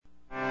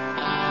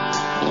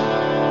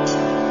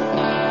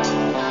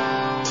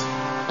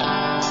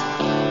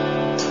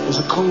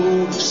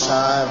code of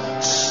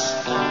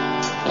silence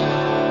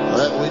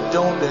that we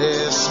don't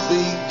dare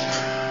speak.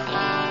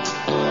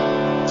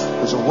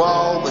 There's a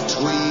wall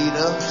between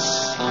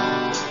us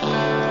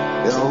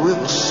and a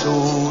river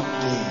so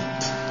deep.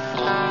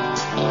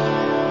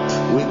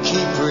 We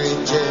keep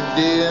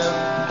pretending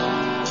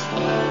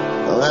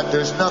that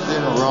there's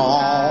nothing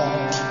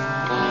wrong.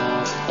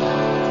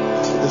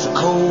 There's a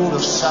code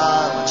of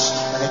silence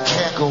and it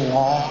can't go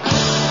on.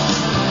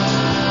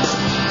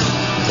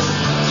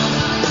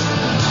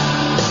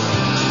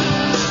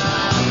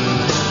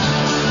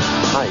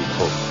 Hi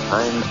folks,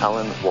 I'm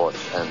Alan Watt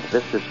and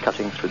this is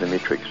Cutting Through the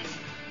Matrix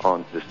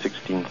on the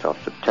 16th of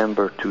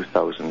September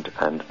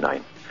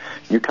 2009.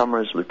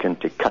 Newcomers look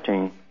into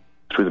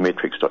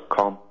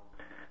cuttingthroughthematrix.com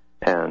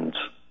and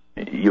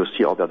you'll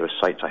see all the other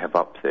sites I have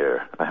up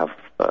there. I have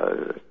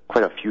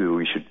quite a few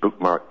we should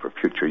bookmark for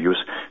future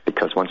use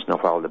because once in a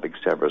while the big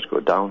servers go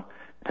down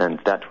and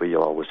that way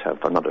you'll always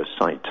have another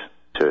site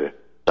to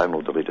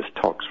download the latest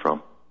talks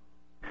from.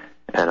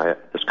 And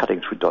it's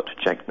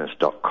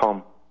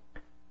cuttingthrough.jenkins.com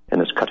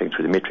and it's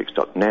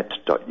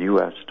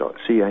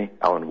cuttingthroughthematrix.net.us.ca,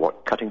 Alan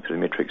Watt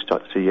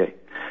cuttingthroughthematrix.ca,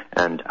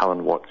 and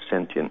Alan Watt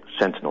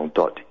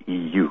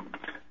sentinel.eu.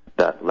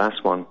 That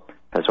last one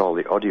has all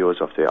the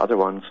audios of the other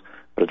ones,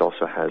 but it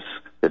also has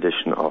the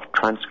addition of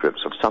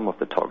transcripts of some of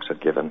the talks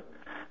I've given,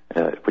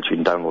 which you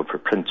can download for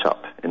print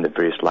up in the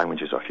various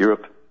languages of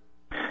Europe.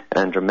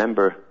 And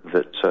remember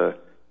that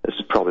this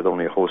is probably the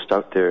only host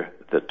out there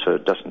that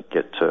doesn't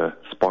get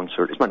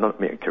sponsored. It might not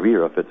make a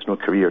career of it. There's no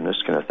career in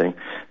this kind of thing.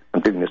 I'm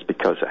doing this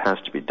because it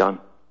has to be done.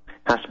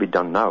 It has to be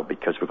done now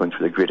because we're going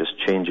through the greatest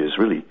changes,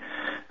 really,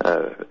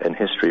 in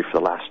history for the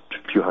last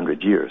few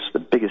hundred years. The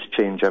biggest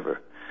change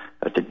ever.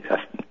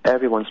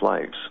 Everyone's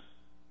lives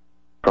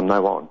from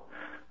now on,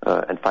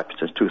 in fact,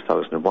 since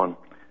 2001,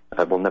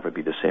 will never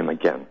be the same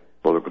again.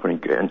 Well, we're going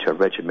to get into a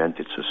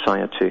regimented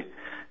society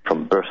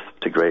from birth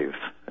to grave,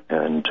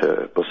 and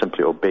we'll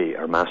simply obey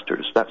our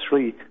masters. That's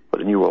really what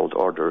the New World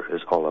Order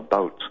is all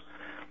about.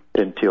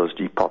 It entails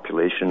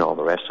depopulation, all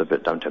the rest of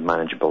it, down to a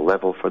manageable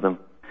level for them.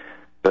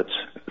 But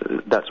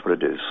that's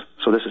what it is.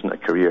 So this isn't a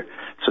career.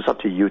 So it's up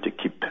to you to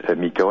keep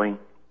me going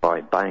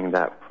by buying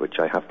that which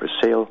I have for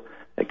sale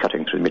at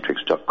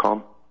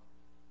cuttingthroughthematrix.com.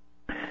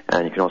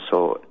 And you can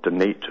also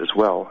donate as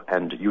well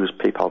and use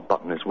PayPal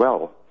button as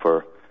well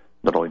for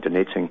not only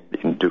donating, you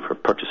can do for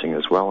purchasing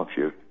as well if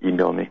you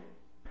email me.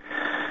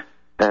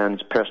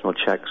 And personal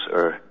checks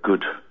are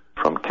good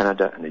from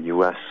Canada and the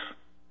US.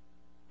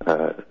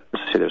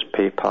 Say there's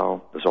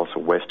PayPal, there's also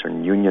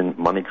Western Union,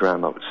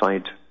 MoneyGram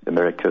outside the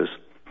Americas,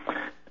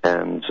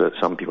 and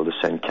some people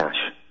just send cash,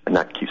 and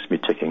that keeps me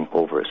ticking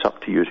over. It's up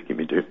to you to keep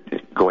me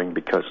going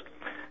because,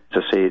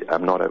 as I say,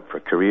 I'm not out for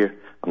a career,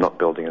 I'm not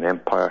building an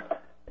empire,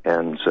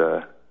 and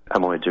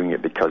I'm only doing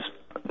it because,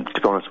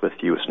 to be honest with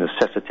you, it's a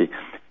necessity.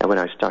 And when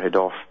I started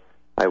off,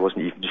 I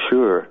wasn't even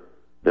sure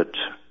that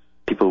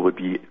people would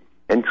be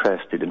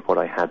interested in what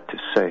I had to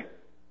say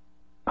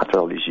after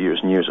all these years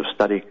and years of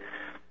study,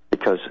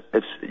 because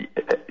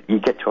you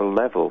get to a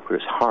level where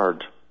it's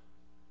hard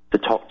to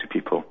talk to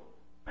people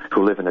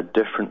who live in a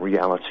different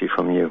reality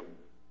from you.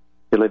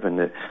 They live in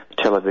the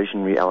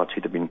television reality,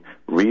 they've been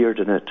reared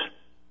in it,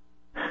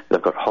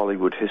 they've got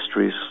Hollywood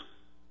histories,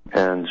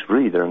 and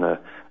really they're in a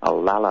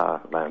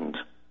la-la land.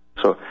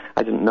 So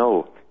I didn't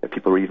know if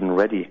people were even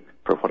ready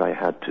for what I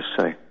had to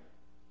say.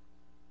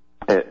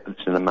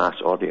 It's in a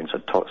mass audience.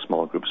 I'd taught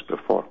small groups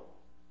before.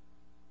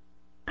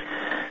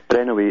 But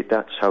anyway,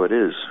 that's how it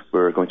is.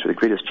 We're going through the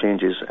greatest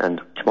changes, and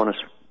to be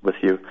honest with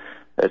you,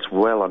 it's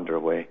well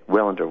underway,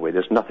 well underway.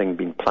 There's nothing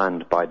being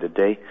planned by the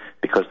day,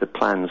 because the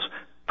plans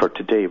for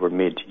today were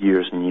made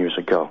years and years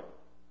ago,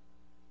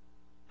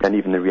 and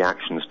even the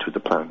reactions to the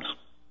plans.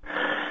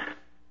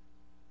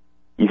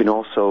 You can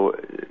also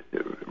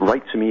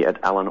write to me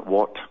at Alan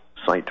Watt,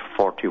 Site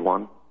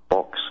 41,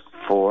 Box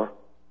 4,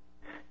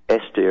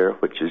 Estaire,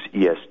 which is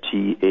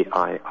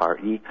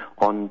E-S-T-A-I-R-E,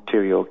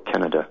 Ontario,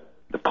 Canada.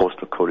 The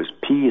postal code is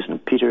P as in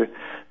Peter,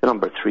 the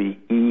number 3,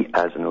 E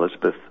as in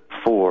Elizabeth,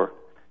 4,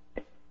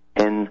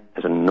 N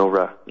as in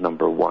Nora,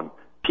 number 1.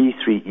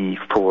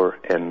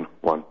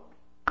 P3E4N1.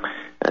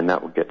 And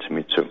that will get to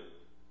me too.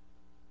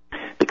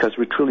 Because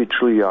we truly,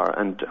 truly are,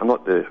 and I'm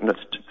not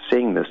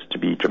saying this to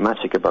be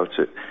dramatic about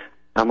it,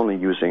 I'm only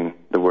using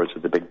the words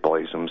of the big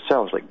boys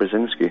themselves, like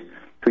Brzezinski,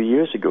 who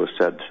years ago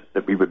said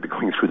that we would be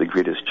going through the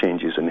greatest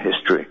changes in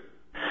history.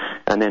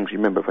 And then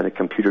remember when the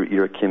computer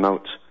era came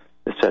out,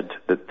 they said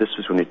that this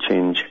was going to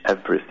change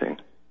everything,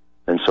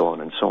 and so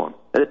on and so on.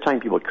 At the time,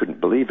 people couldn't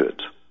believe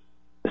it.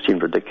 It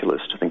seemed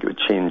ridiculous to think it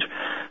would change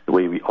the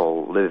way we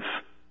all live.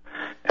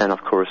 And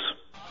of course,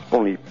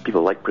 only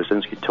people like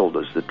Brzezinski told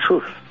us the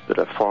truth, that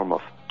a form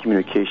of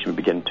communication would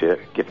begin to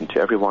given to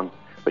everyone,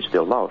 which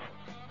they'll love.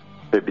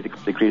 It would be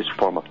the greatest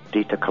form of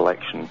data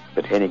collection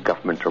that any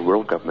government or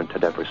world government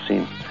had ever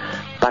seen.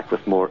 Back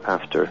with more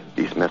after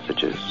these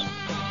messages.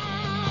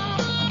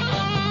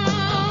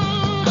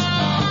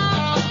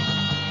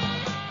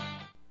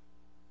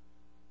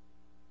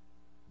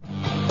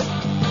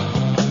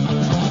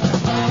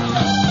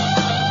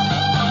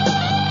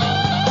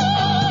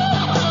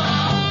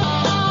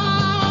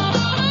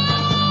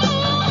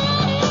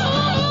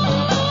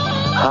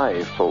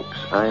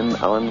 I'm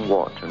Alan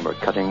Watt, and we're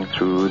cutting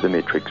through the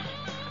matrix.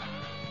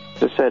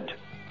 As I said,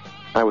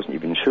 I wasn't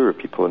even sure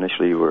people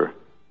initially were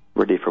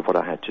ready for what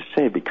I had to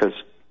say, because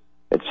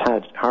it's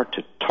hard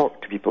to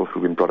talk to people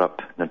who've been brought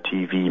up in a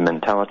TV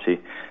mentality,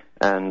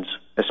 and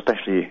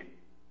especially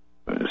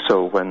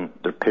so when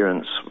their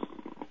parents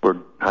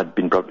had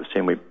been brought up the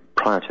same way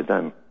prior to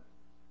them,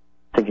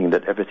 thinking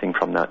that everything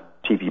from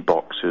that TV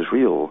box is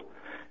real,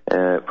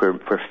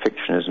 where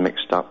fiction is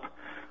mixed up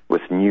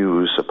with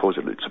news,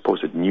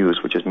 supposed news,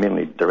 which is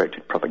mainly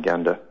directed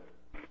propaganda,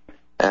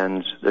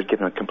 and they're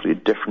given a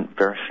completely different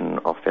version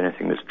of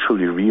anything that's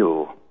truly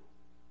real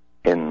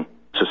in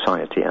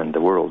society and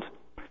the world.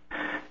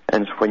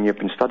 And when you've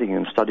been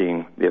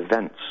studying the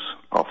events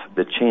of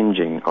the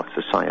changing of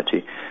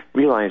society,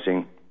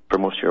 realizing for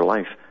most of your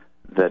life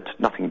that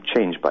nothing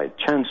changed by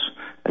chance,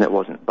 and it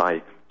wasn't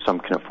by some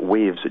kind of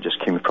waves that just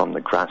came from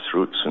the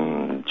grassroots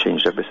and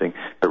changed everything,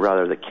 but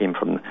rather that came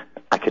from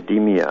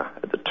academia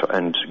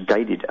and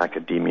guided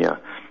academia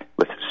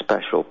with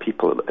special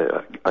people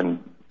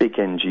and big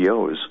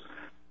NGOs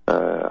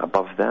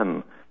above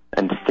them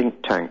and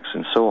think tanks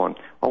and so on,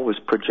 always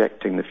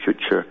projecting the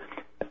future,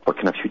 what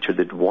kind of future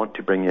they'd want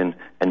to bring in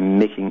and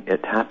making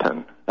it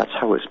happen. That's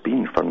how it's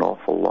been for an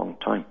awful long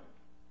time.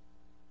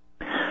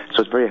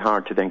 So it's very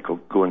hard to then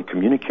go and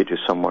communicate to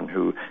someone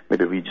who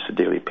maybe reads the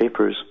daily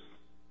papers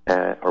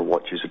or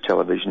watches the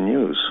television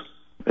news.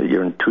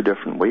 You're in two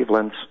different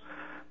wavelengths,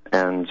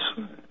 and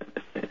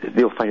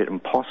they'll find it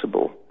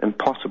impossible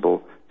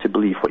to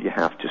believe what you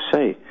have to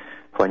say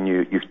when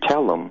you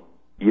tell them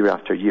year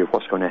after year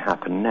what's going to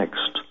happen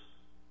next.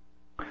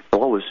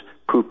 They'll always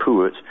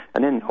poo-poo it,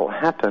 and then it'll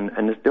happen,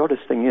 and the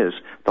oddest thing is,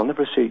 they'll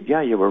never say,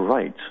 yeah, you were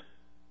right.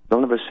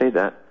 They'll never say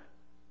that.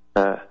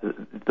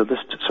 They'll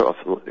just sort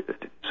of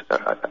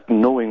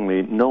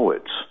knowingly know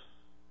it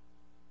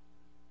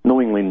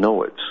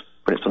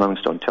when it's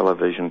announced on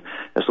television,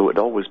 as though it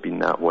had always been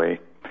that way.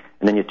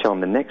 And then you tell them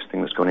the next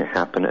thing that's going to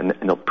happen, and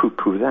they'll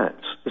poo-poo that.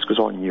 This goes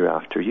on year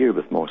after year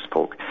with most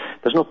folk.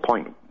 There's no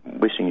point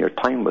wasting your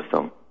time with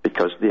them,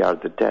 because they are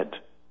the dead.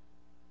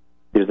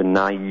 They're the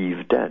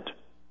naive dead.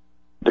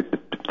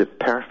 They're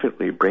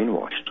perfectly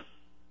brainwashed.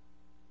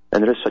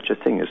 And there is such a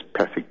thing as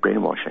perfect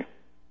brainwashing.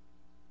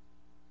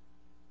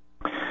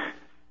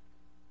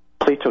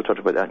 Plato talked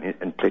about that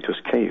in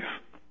Plato's Cave.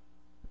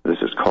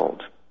 This is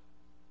called.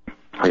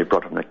 How you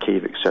brought up in a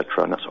cave,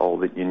 etc., and that's all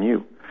that you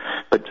knew.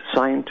 But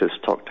scientists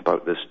talked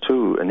about this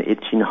too in the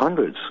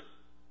 1800s.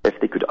 If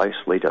they could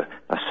isolate a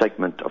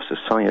segment of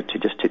society,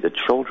 just take the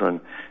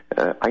children,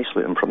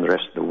 isolate them from the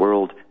rest of the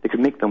world, they could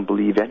make them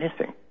believe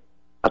anything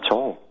at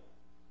all.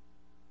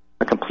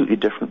 A completely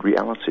different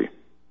reality.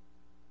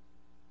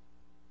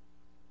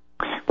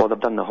 Well, they've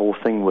done the whole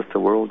thing with the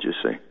world, you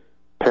see.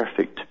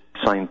 Perfect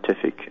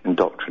scientific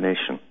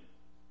indoctrination,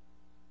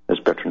 as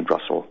Bertrand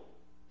Russell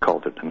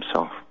called it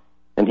himself.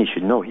 And he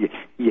should know,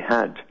 he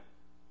had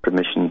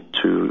permission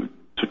to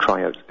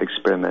try out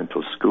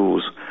experimental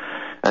schools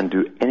and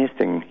do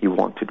anything he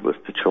wanted with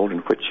the children,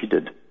 which he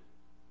did.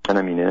 And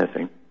I mean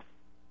anything.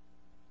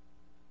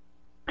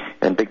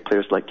 And big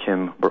players like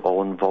him were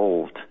all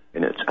involved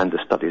in it and the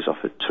studies of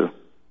it too.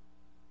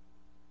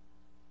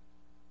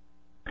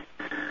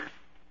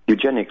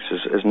 Eugenics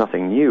is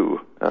nothing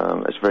new.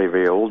 It's very,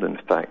 very old, in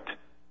fact.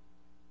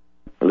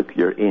 Look at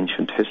your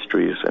ancient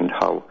histories and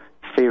how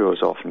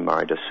pharaohs often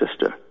married a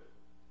sister.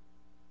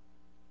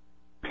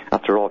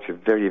 After all, if you're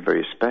very,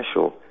 very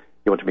special,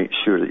 you want to make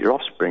sure that your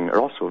offspring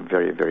are also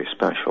very, very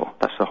special.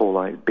 That's the whole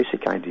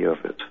basic idea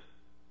of it.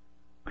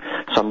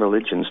 Some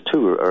religions,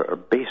 too, are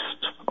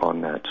based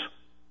on that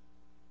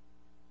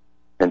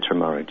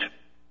intermarriage,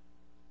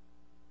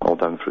 all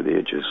down through the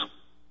ages.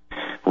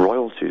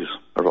 Royalties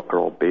are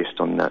all based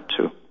on that,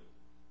 too.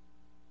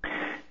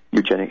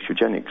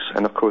 Eugenics.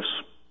 And, of course,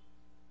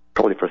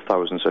 probably for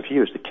thousands of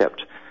years, they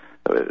kept,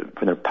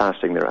 when they're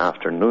passing their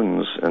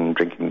afternoons and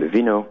drinking the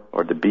vino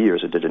or the beer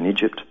as they did in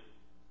Egypt,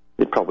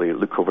 they'd probably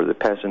look over the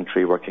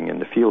peasantry working in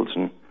the fields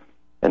and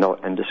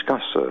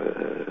discuss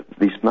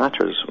these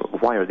matters.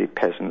 Why are they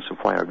peasants and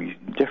why are we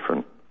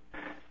different?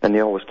 And they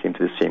always came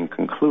to the same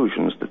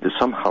conclusions, that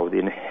somehow they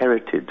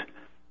inherited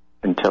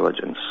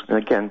intelligence. And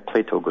again,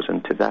 Plato goes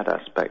into that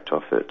aspect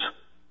of it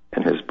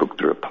in his book,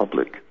 The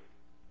Republic.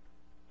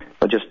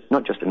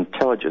 Not just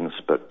intelligence,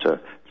 but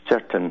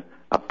certain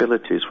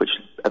abilities which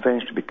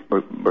eventually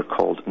were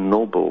called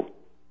noble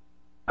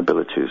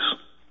abilities,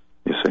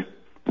 you see.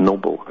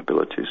 Noble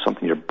abilities,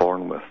 something you're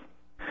born with,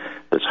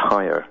 that's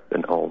higher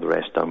than all the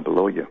rest down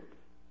below you.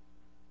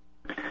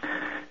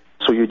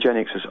 So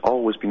eugenics has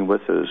always been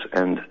with us,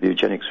 and the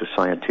eugenic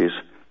societies,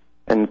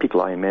 and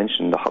people I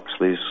mentioned, the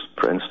Huxleys,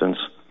 for instance,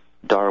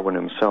 Darwin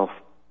himself,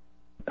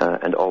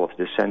 and all of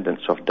the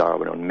descendants of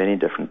Darwin on many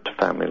different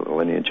family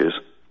lineages,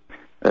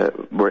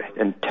 were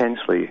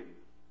intensely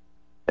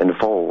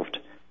involved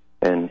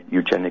in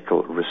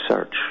eugenical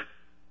research,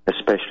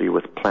 especially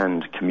with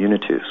planned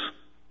communities.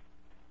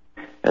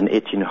 In the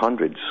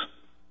 1800s,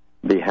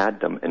 they had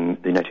them in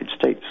the United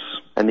States,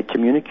 and they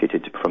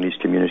communicated from these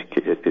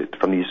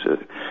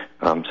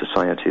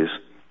societies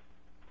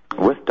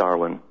with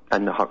Darwin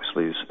and the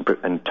Huxleys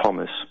and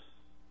Thomas,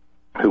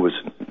 who was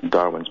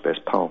Darwin's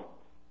best pal.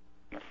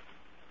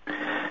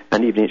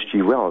 And even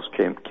H.G. Wells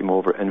came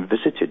over and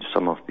visited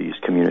some of these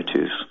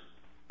communities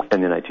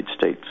in the United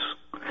States.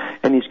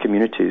 In these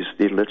communities,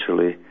 they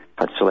literally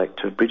had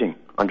selective breeding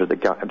under the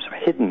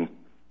hidden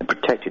and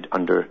protected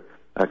under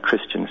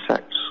Christian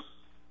sects,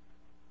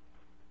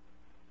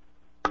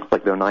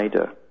 like the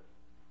Oneida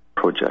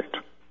Project.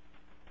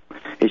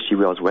 H.G.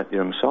 Wells went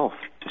there himself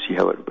to see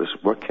how it was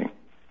working.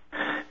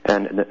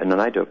 And in the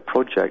Oneida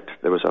Project,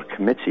 there was a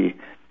committee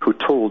who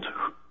told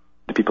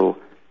the people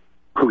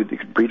who they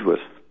could breed with,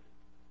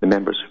 the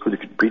members who they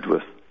could breed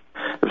with.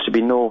 There was to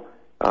be no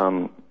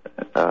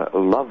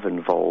love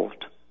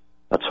involved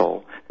at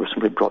all. They were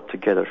simply brought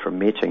together for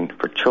mating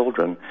for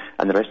children,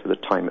 and the rest of the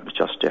time it was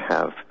just to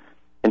have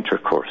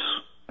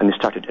intercourse. And they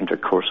started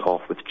intercourse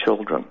off with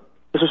children.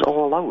 This was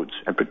all allowed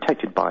and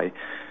protected by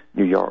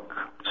New York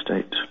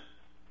State.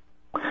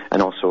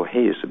 And also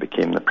Hayes, who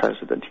became the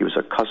president, he was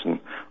a cousin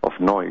of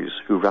Noyes,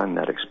 who ran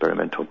that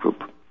experimental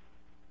group.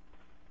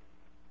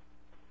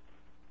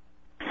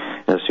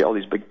 And see, all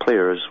these big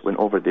players went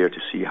over there to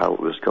see how it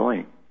was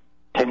going,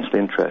 intensely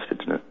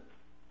interested in it.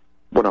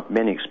 One of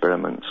many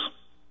experiments,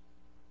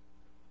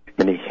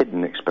 many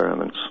hidden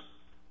experiments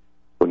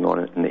going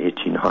on in the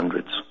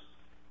 1800s,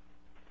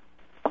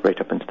 right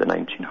up into the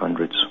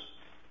 1900s.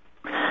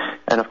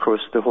 And of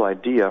course, the whole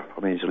idea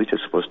of these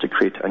elitists was to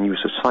create a new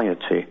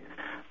society,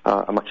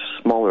 a much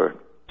smaller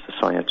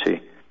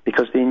society,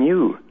 because they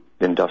knew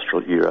the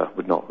industrial era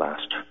would not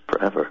last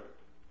forever.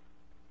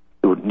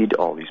 They would need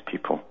all these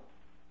people.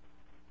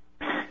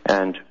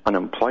 And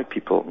unemployed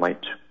people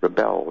might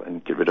rebel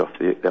and get rid of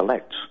the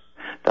elects.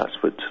 That's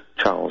what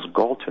Charles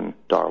Galton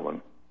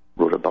Darwin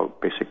wrote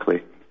about,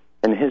 basically,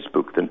 in his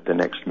book, The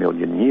Next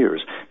Million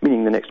Years,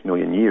 meaning the next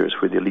million years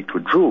where the elite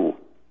would rule.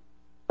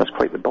 That's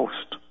quite the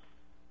boast.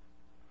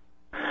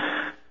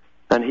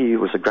 And he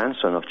was a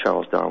grandson of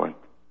Charles Darwin.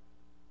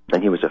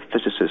 And he was a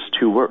physicist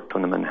who worked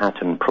on the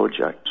Manhattan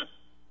Project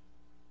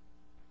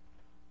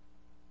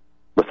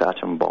with the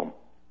atom bomb.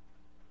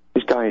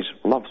 These guys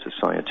love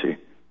society.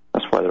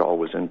 That's why they're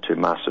always into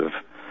massive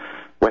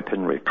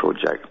weaponry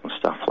projects and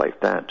stuff like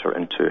that, or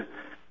into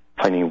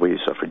finding ways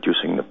of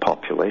reducing the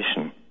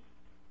population.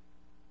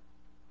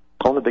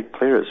 All the big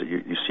players that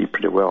you see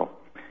pretty well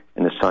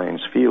in the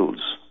science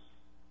fields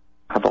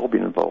have all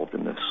been involved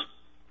in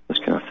this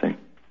kind of thing.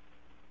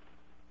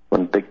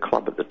 One big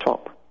club at the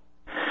top.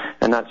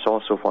 And that's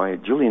also why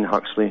Julian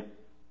Huxley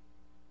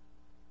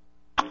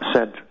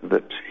said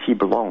that he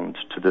belonged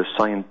to the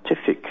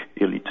scientific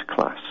elite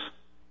class.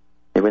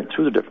 He went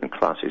through the different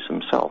classes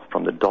himself,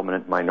 from the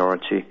dominant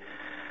minority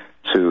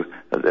to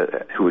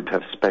who would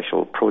have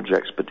special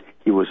projects, but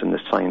he was in the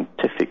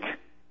scientific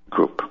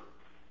group.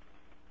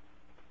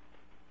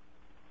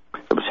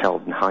 It was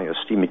held in high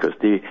esteem because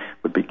they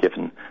would be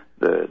given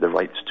the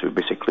rights to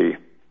basically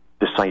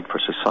decide for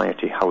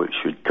society how it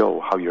should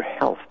go, how your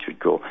health should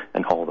go,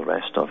 and all the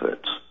rest of it.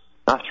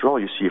 After all,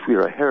 you see, if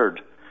we're a herd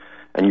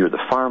and you're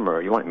the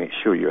farmer, you want to make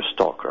sure your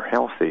stock are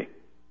healthy,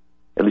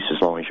 at least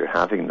as long as you're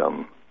having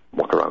them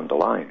walk around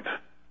alive.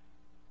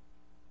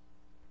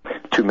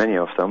 Too many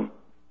of them,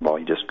 well,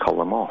 you just cull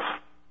them off.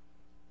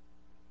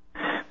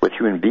 With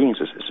human beings,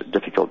 it's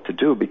difficult to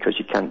do because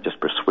you can't just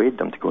persuade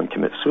them to go and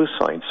commit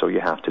suicide, so you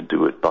have to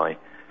do it by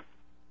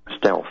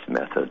stealth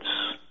methods,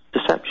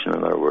 deception,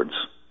 in other words,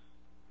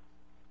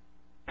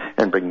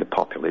 and bring the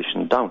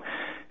population down.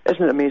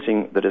 Isn't it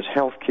amazing that as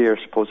healthcare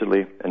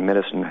supposedly and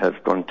medicine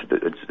have gone to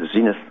its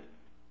zenith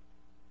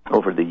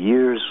over the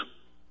years,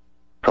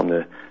 from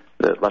the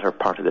latter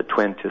part of the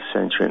 20th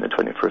century and the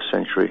 21st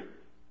century,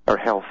 our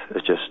health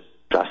has just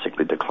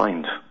drastically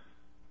declined,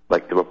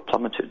 like they were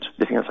plummeted. Do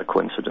you think that's a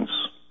coincidence?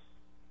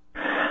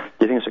 Do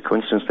you think it's a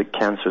coincidence that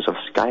cancers have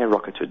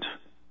skyrocketed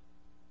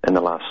in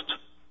the last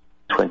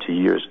 20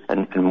 years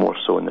and more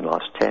so in the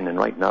last 10, and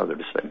right now they're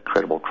just at an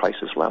incredible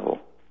crisis level?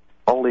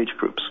 All age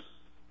groups.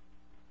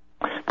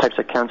 Types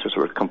of cancers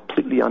were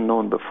completely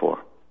unknown before.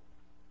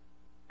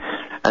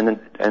 And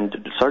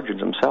the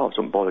surgeons themselves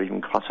don't bother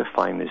even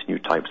classifying these new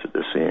types that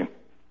they're seeing.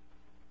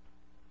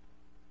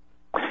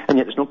 And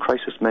yet there's no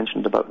crisis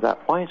mentioned about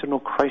that. Why is there no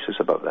crisis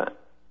about that?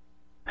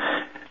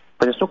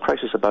 When there's no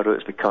crisis about it,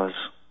 it's because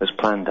it's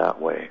planned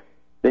that way.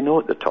 They know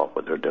at the top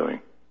what they're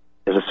doing.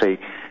 As I say,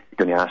 you're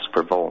going to ask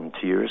for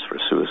volunteers for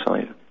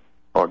suicide,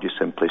 or do you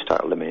simply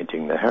start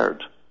eliminating the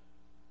herd?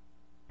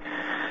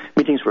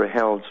 Meetings were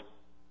held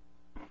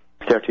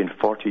 30 and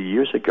 40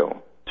 years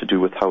ago to do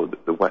with how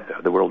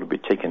the world would be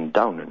taken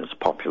down in its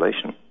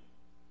population.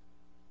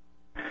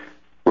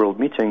 World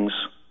meetings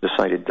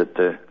decided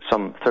that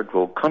some third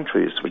world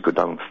countries would go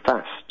down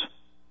fast.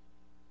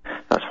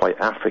 That's why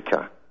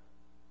Africa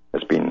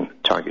has been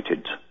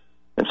targeted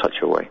in such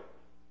a way,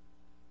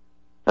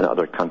 and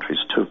other countries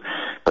too.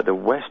 But the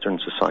Western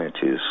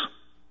societies,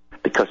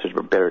 because they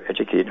were better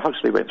educated,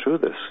 Huxley went through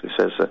this. He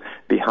says it'd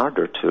be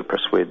harder to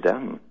persuade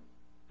them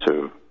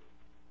to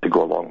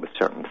go along with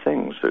certain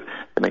things. They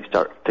might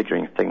start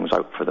figuring things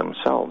out for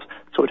themselves.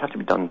 So it would have to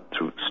be done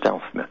through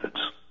stealth methods,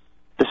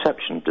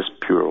 Deception, just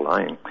pure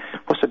lying.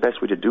 What's the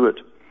best way to do it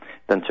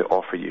than to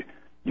offer you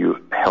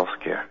health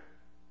care?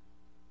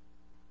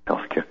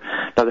 Health care.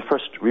 Now, the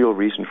first real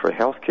reason for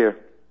health care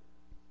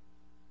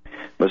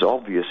was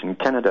obvious in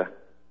Canada,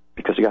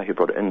 because the guy who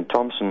brought it in,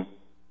 Thompson,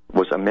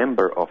 was a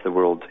member of the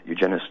World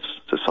Eugenics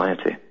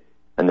Society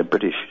and the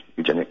British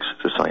Eugenics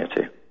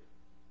Society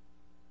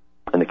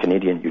and the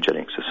Canadian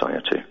Eugenics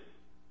Society.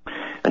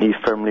 And he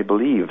firmly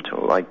believed,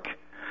 like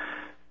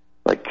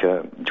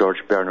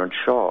George Bernard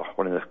Shaw,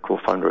 one of the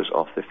co-founders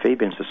of the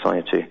Fabian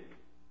Society,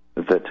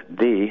 that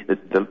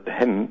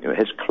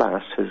his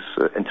class, his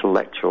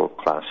intellectual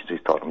class, as he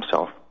thought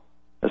himself,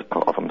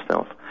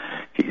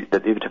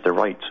 that they would have the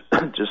right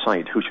to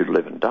decide who should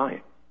live and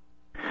die.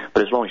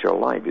 But as long as you're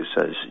alive, he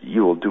says,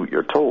 you will do what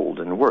you're told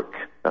and work.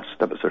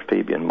 That was their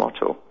Fabian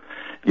motto.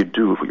 You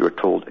do what you're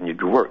told and you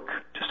work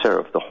to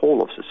serve the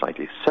whole of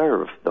society.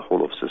 Serve the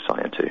whole of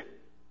society.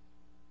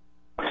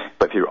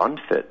 But if you're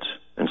unfit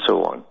and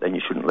so on, then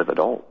you shouldn't live at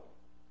all.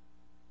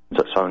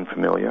 Does that sound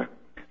familiar?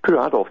 Poor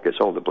Adolf gets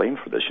all the blame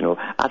for this.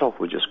 Adolf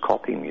was just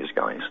copying these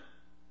guys.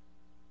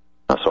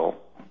 That's all.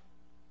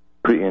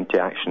 Putting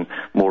into action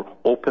more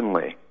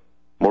openly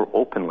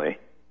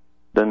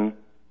than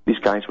these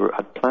guys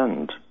had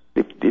planned.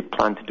 They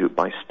planned to do it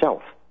by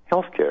stealth.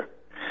 Healthcare.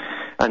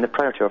 And the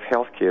priority of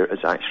healthcare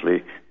is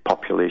actually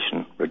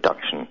population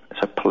reduction.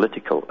 It's a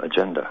political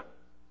agenda.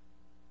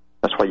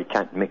 That's why you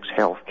can't mix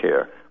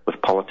healthcare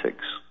with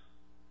politics.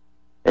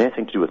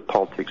 Anything to do with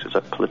politics is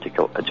a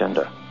political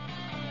agenda.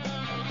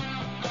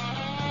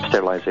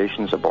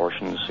 Sterilizations,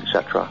 abortions,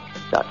 etc.,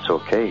 that's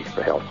okay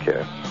for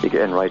healthcare. You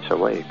get in right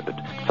away. But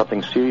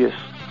something serious,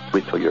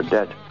 wait till you're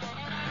dead.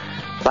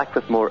 Back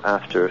with more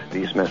after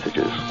these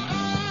messages.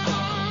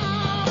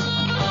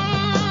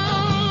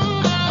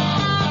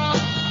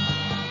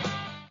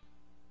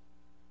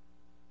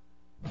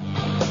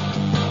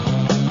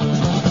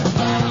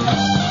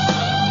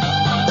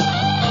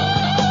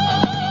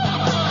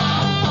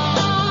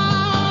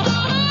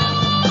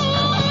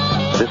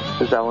 This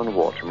is Alan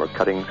Watt, and we're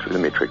cutting through the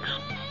matrix.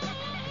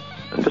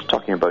 I'm just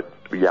talking about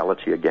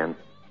reality again.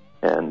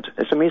 And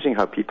it's amazing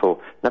how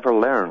people never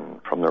learn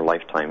from their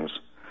lifetimes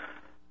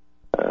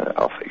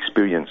of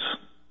experience.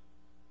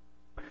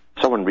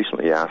 Someone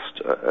recently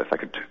asked if I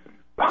could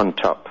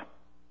hunt up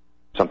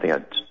something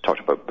I'd talked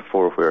about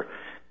before, where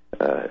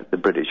the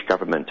British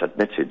government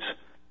admitted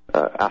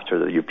after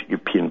the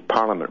European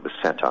Parliament was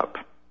set up.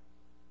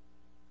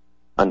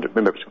 And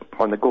remember,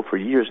 on the go for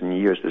years and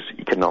years, this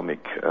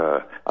economic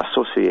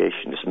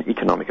association, it's an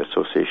economic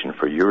association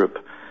for Europe,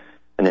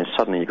 and then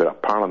suddenly you've got a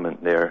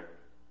parliament there,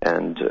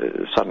 and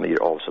suddenly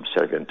you're all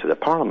subservient to the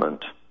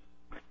parliament.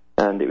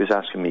 And it was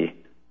asking me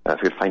if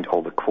you could find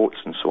all the quotes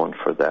and so on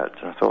for that.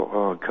 And I thought,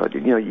 oh God,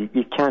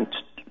 you can't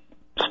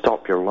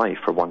stop your life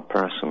for one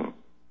person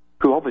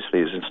who obviously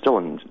is still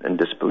in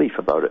disbelief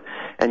about it.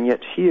 And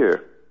yet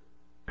here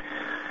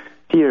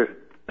is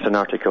an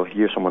article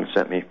here someone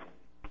sent me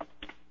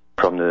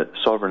from the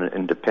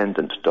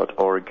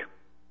sovereignindependent.org,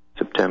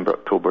 September,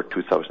 October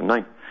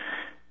 2009.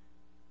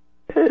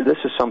 This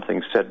is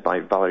something said by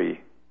Valéry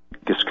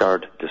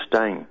Giscard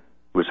d'Estaing,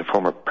 who was a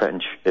former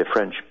French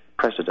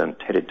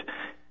president.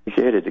 He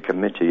headed the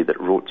committee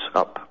that wrote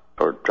up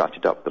or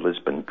drafted up the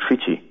Lisbon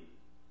Treaty.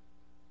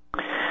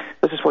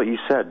 This is what he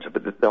said,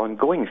 but the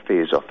ongoing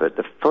phase of it,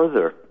 the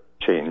further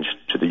change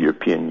to the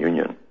European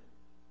Union.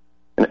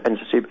 And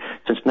to say,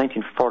 since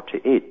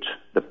 1948,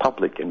 the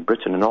public in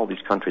Britain and all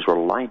these countries were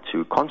lied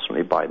to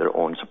constantly by their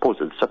own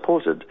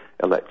supposed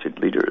elected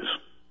leaders.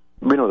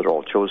 We know they're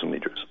all chosen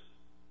leaders.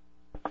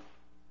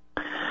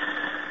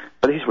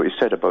 But here's what he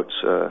said about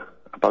it.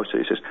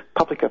 He says,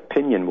 public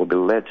opinion will be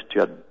led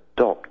to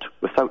adopt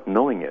without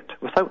knowing it,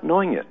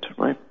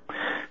 right?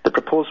 The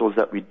proposals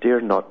that we dare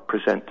not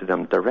present to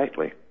them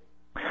directly.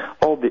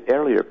 All the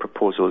earlier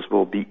proposals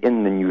will be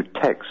in the new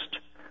text,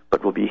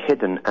 but will be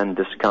hidden and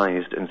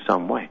disguised in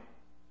some way.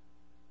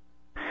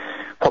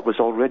 What was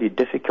already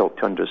difficult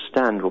to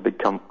understand will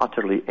become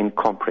utterly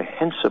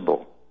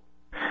incomprehensible,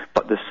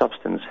 but the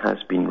substance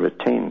has been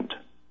retained.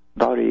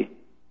 Valéry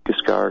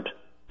Giscard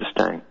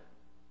d'Estaing,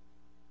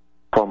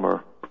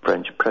 former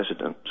French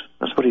president.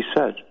 That's what he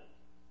said.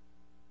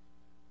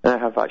 And I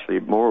have actually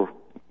more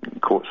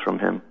quotes from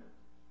him.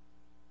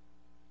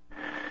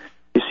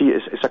 You see,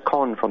 it's a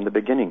con from the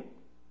beginning.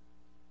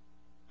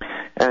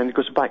 And it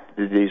goes back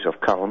to the days of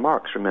Karl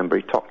Marx. Remember,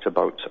 he talked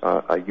about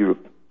a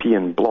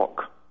European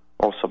bloc,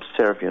 all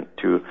subservient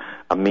to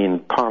a main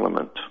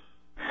parliament,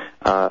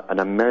 an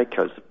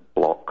America's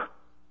bloc,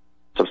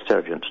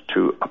 subservient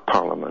to a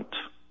parliament,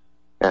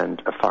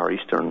 and a Far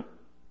Eastern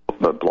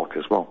bloc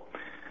as well.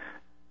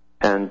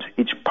 And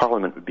each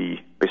parliament would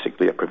be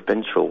basically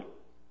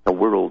a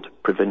world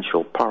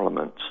provincial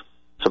parliament,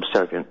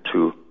 subservient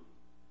to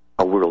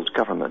a world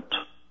government.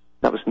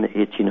 That was in the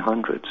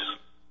 1800s.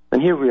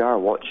 And here we are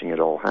watching it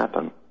all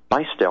happen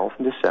by stealth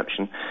and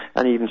deception,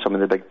 and even some of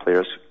the big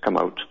players come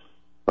out,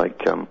 like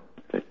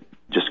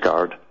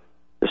Giscard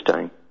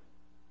d'Estaing,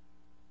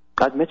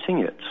 admitting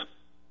it.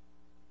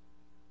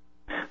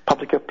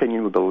 public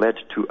opinion will be led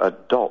to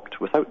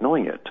adopt, without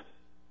knowing it,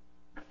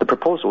 the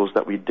proposals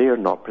that we dare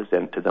not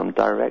present to them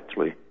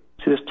directly.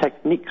 See, there's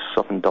techniques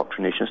of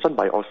indoctrination. It's done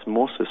by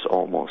osmosis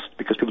almost,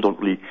 because people don't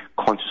really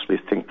consciously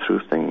think through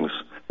things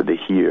that they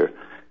hear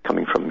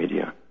coming from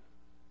media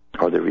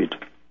or they read.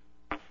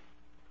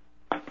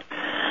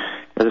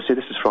 As I say,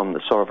 this is from the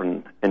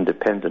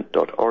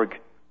sovereignindependent.org,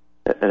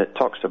 and it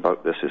talks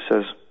about this. It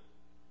says,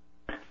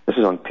 this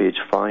is on page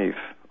 5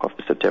 of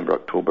the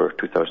September-October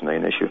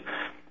 2009 issue,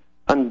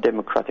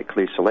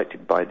 undemocratically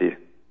selected by the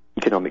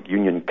Economic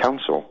Union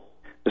Council.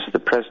 This is the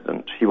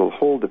president. He will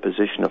hold the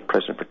position of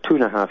president for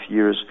 2.5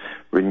 years,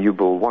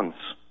 renewable once.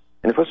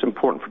 And what's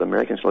important for the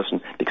Americans to listen,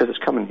 because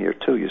it's coming here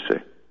too, you see,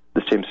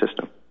 the same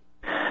system.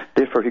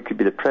 Therefore, he could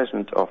be the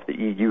president of the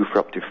EU for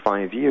up to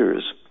 5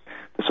 years.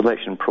 The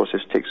selection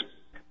process takes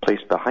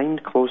place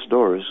behind closed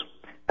doors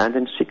and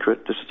in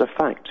secret, this is a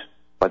fact,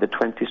 by the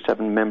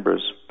 27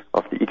 members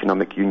of the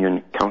Economic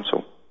Union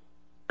Council.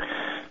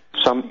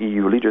 Some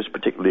EU leaders,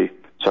 particularly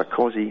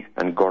Sarkozy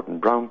and Gordon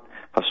Brown,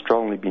 have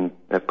strongly been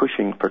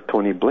pushing for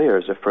Tony Blair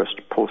as the first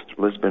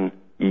post-Lisbon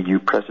EU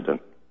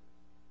president.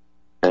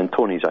 And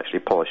Tony's actually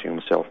polishing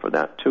himself for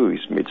that too.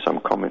 He's made some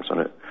comments on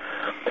it.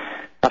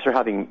 After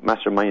having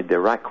masterminded the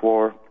Iraq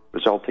War,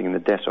 resulting in the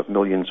deaths of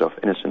millions of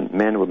innocent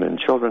men, women and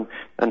children,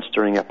 and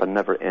stirring up a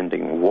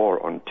never-ending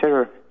war on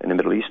terror in the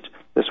Middle East,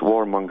 this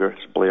warmonger,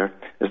 Blair,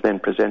 is then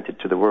presented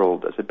to the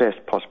world as the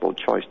best possible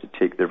choice to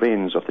take the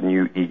reins of the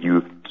new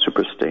EU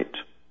superstate.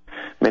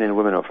 Men and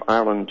women of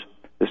Ireland,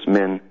 this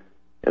man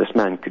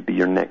could be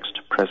your next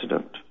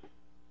president.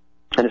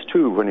 And it's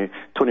true,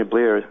 Tony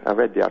Blair, I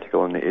read the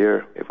article on the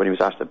air, when he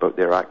was asked about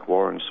the Iraq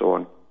War and so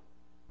on,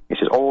 he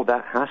says, all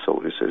that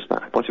hassle, he says,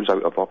 that once he was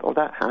out of office, all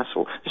that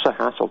hassle, just a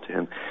hassle to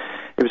him.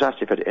 He was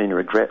asked if he had any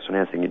regrets on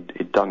anything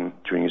he'd done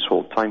during his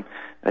whole time,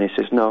 and he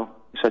says, no,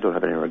 he said, I don't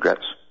have any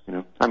regrets.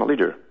 I'm a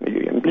leader.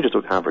 Leaders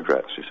don't have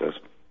regrets, he says.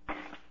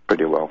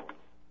 Pretty well.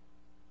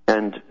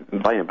 And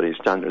by anybody's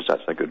standards,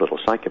 that's a good little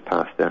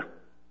psychopath there.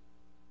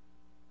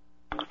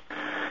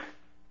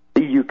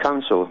 The EU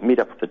Council, made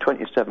up of the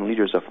 27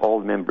 leaders of all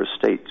member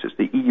states, is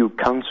the EU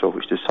Council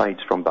which decides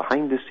from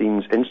behind the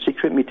scenes in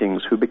secret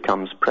meetings who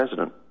becomes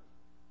president.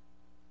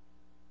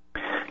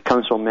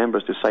 Council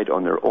members decide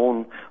on their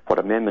own what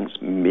amendments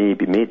may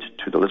be made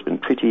to the Lisbon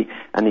Treaty,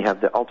 and they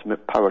have the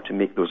ultimate power to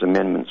make those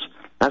amendments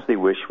as they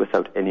wish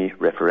without any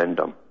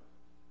referendum.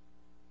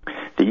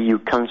 The EU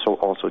Council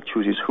also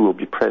chooses who will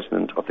be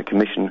president of the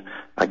Commission,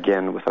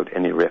 again without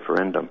any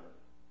referendum.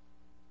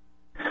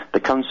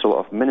 The Council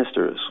of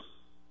Ministers,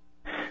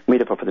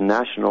 made up of the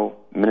national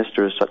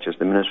ministers such as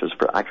the Ministers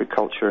for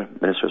Agriculture,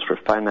 Ministers for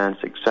Finance,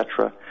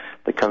 etc.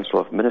 The Council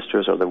of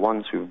Ministers are the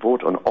ones who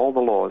vote on all the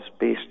laws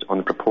based on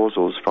the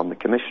proposals from the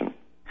Commission.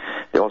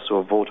 They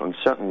also vote on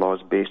certain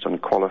laws based on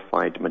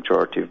qualified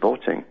majority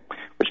voting,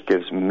 which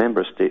gives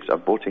member states a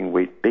voting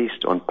weight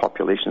based on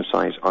population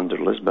size under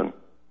Lisbon.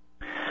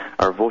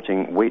 Our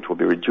voting weight will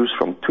be reduced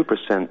from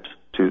 2%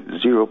 to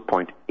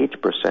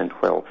 0.8%,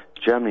 while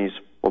Germany's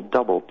will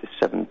double to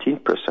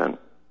 17%.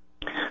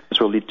 This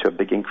will lead to a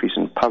big increase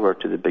in power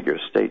to the bigger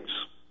states.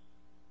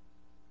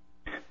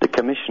 The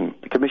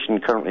Commission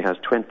currently has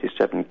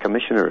 27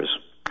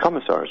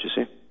 commissars, you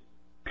see,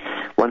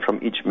 one from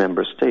each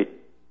member state.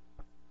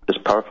 This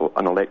powerful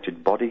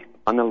unelected body,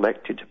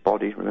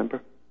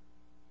 remember?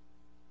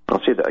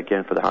 I'll say that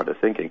again for the hard of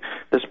thinking.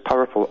 This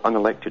powerful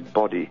unelected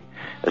body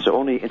is the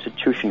only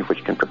institution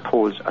which can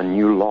propose a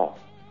new law.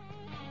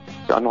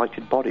 The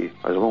unelected body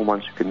are the only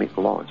ones who can make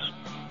the laws.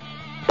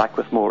 Back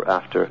with more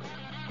after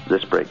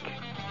this break.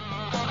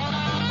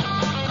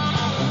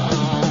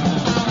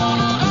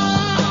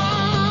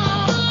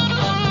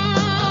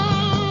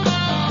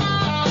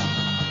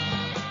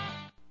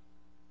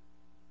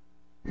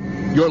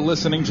 You're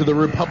listening to the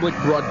Republic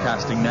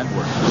Broadcasting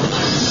Network,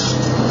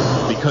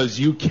 because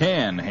you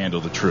can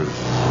handle the truth.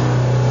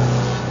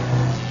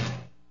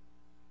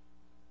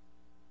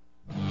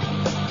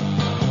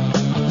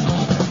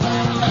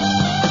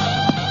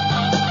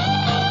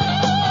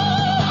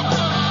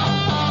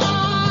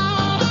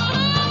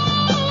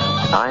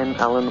 I'm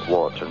Alan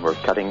Watt, and we're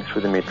cutting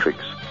through the matrix,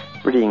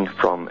 reading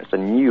from, it's a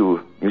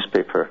new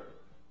newspaper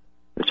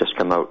that's just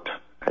come out,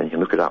 and you can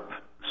look it up,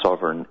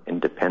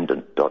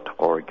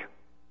 sovereignindependent.org.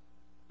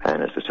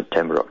 And it's the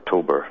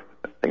September-October,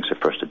 I think it's the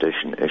first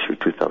edition, issue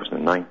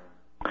 2009,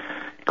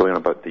 going on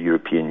about the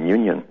European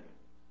Union.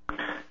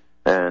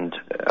 And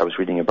I was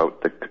reading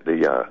about the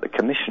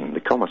Commission,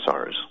 the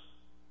commissars.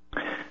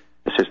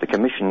 It says the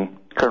Commission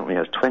currently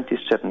has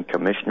 27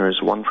 commissioners,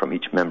 one from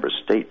each member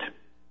state.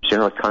 So you're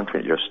not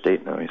country at your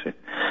state now, you see.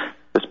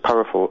 This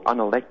powerful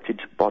unelected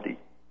body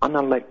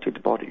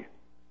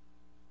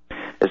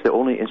is the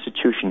only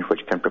institution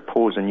which can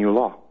propose a new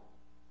law.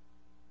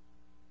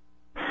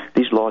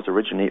 These laws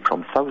originate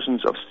from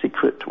thousands of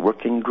secret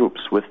working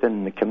groups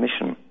within the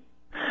Commission,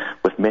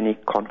 with many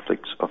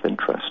conflicts of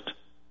interest.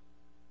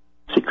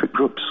 Secret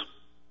groups.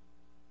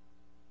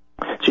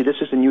 See,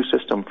 this is the new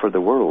system for the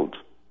world.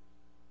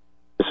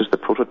 This is the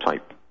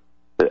prototype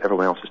that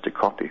everyone else is to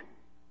copy.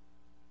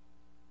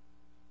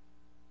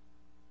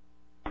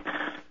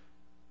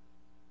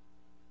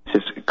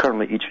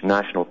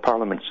 national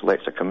parliament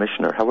selects a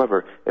commissioner.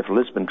 However, if the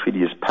Lisbon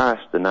Treaty is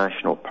passed, the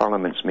national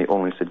parliaments may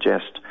only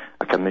suggest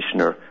a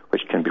commissioner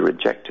which can be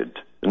rejected.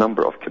 The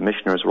number of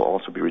commissioners will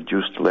also be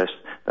reduced to less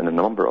than the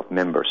number of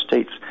member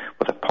states,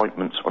 with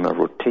appointments on a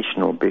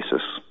rotational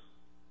basis.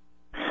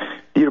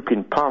 The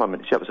European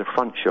Parliament, that was a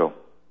front show,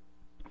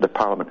 the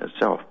Parliament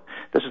itself.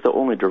 This is the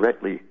only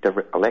directly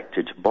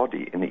elected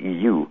body in the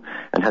EU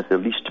and has the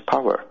least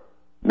power.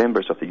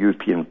 Members of the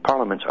European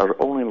Parliament are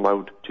only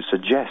allowed to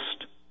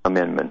suggest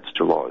amendments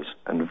to laws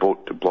and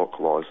vote to block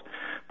laws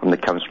from the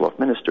Council of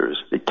Ministers.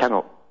 They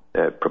cannot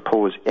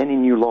propose any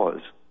new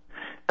laws,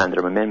 and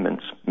their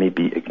amendments may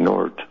be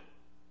ignored.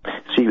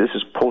 See, this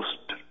is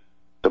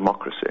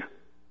post-democracy.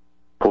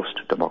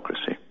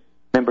 Post-democracy.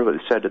 Remember what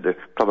they said at the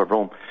Club of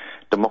Rome?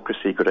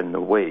 Democracy got in the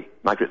way.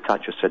 Margaret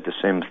Thatcher said the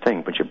same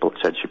thing when she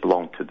said she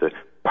belonged to the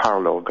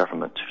parallel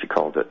government, she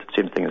called it. The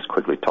same thing as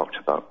Quigley talked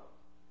about.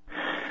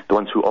 The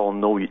ones who all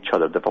know each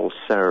other, they've all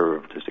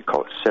served, as they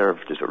call it.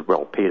 Served is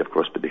well paid, of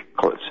course, but they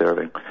call it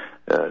serving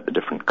the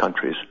different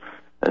countries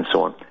and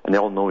so on. And they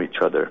all know each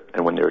other.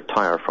 And when they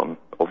retire from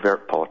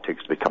overt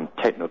politics, they become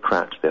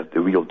technocrats. They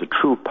wield the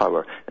true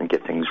power and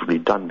get things really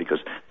done, because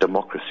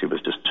democracy was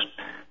just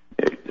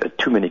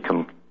too many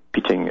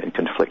competing and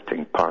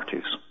conflicting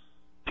parties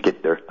to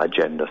get their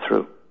agenda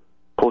through.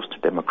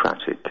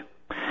 Post-democratic.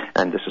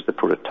 And this is the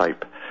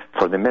prototype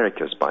for the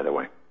Americas, by the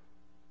way.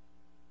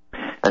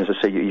 And as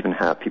I say, you even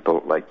have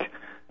people like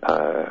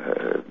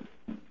the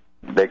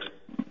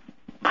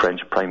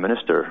ex-French Prime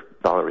Minister,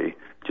 Valéry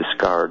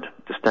Giscard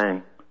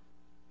d'Estaing,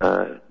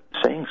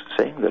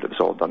 saying that it was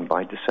all done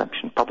by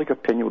deception. Public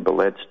opinion will be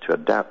led to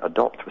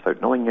adopt,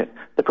 without knowing it,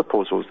 the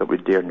proposals that we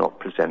dare not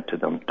present to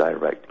them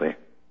directly.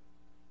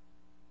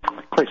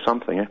 Quite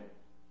something, eh?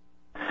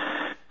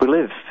 We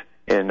live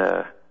in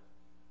a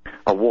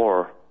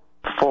war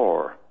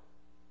for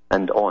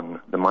and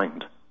on the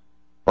mind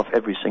of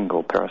every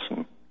single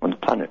person on the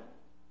planet.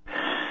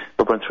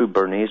 We've gone through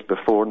Bernays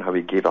before, and how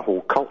he gave a whole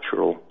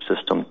cultural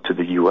system to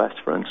the US,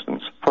 for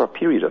instance, for a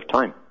period of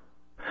time,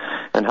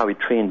 and how he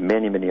trained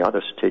many, many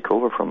others to take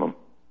over from him.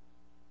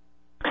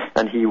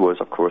 And he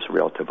was, of course, a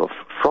relative of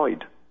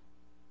Freud.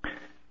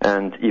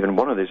 And even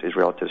one of his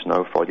relatives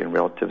now, Freudian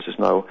relatives, is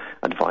now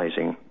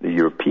advising the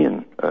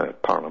European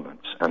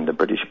parliaments and the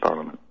British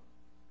Parliament.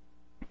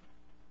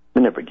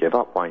 They never give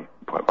up. Why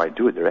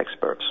do it? They're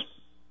experts,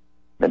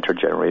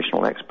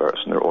 intergenerational experts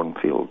in their own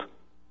field.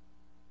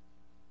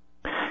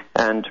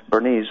 And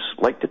Bernays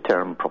liked the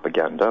term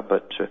propaganda,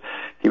 but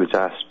he was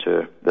asked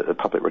that the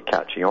public were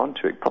catching on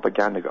to it.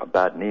 Propaganda got a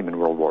bad name in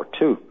World War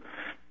II,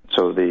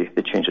 so they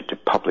changed it to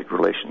public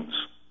relations.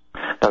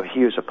 Now,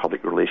 here's a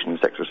public relations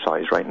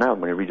exercise right now. I'm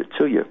going to read it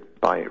to you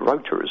by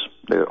Reuters,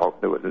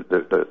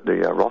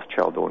 the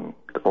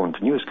Rothschild-owned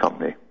news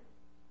company.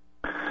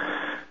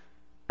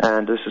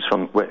 And this is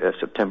from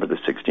September the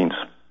 16th.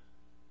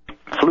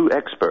 Flu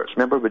experts.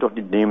 Remember, we don't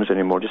need names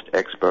anymore, just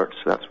experts.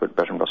 That's what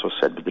Bertrand Russell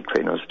said to the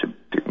trainers.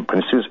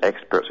 As soon as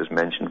experts is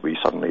mentioned, we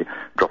suddenly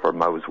drop our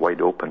mouths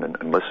wide open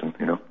and listen,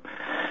 you know.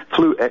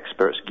 Flu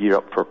experts gear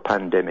up for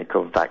pandemic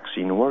of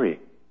vaccine worry.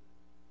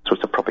 So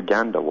it's a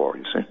propaganda war,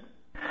 you see.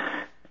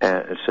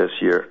 It says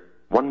here,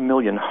 1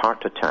 million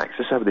heart attacks.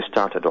 This is how they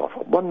started off.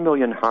 1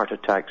 million heart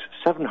attacks,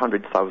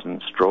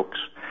 700,000 strokes,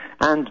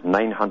 and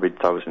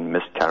 900,000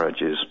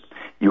 miscarriages.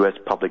 U.S.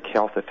 public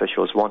health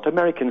officials want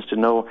Americans to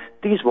know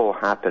these will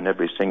happen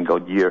every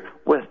single year,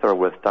 with or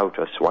without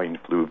a swine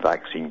flu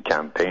vaccine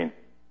campaign.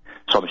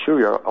 So I'm sure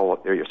you're all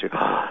up there, you're saying,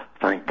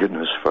 thank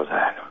goodness for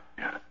that.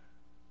 Yeah.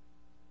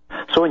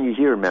 So when you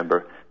hear,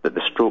 remember, that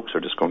the strokes are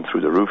just going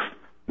through the roof,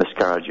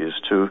 miscarriages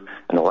too,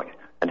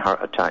 and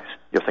heart attacks,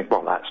 you'll think,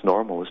 well, that's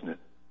normal, isn't it?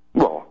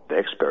 Well, the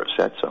experts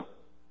said so.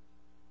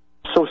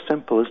 So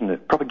simple, isn't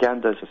it?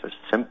 Propaganda is a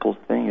simple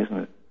thing, isn't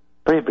it?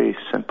 Very, very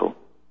simple.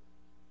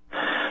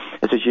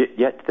 It says,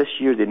 yet this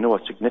year they know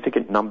a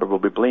significant number will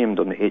be blamed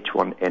on the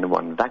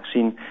H1N1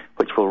 vaccine,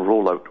 which will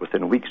roll out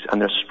within weeks, and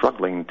they're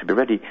struggling to be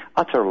ready.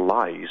 Utter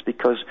lies,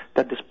 because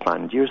they had this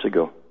planned years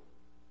ago.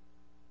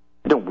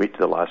 They don't wait to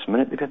the last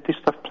minute. They've had this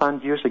stuff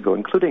planned years ago,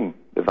 including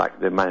the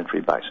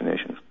mandatory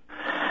vaccinations.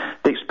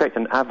 They expect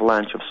an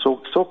avalanche of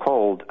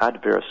so-called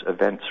adverse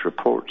events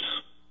reports.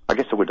 I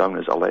guess they were down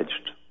as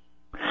alleged,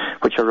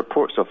 which are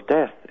reports of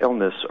death,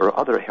 illness, or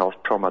other health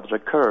trauma that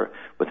occur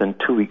within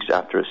 2 weeks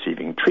after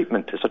receiving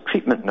treatment. It's a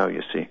treatment now,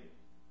 you see.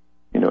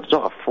 You know, it's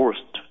not a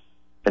forced,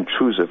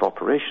 intrusive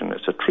operation.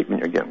 It's a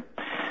treatment you're getting.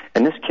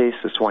 In this case,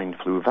 the swine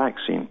flu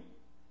vaccine.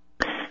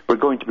 We're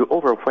going to be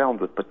overwhelmed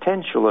with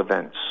potential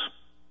events,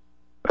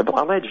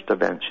 alleged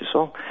events, you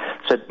saw,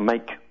 said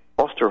Mike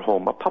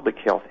Osterholm, a public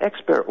health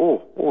expert.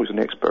 He's an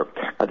expert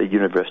at the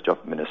University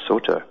of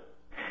Minnesota.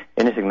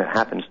 Anything that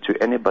happens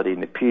to anybody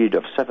in the period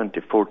of 7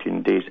 to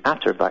 14 days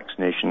after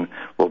vaccination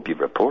will be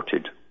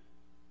reported.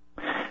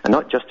 And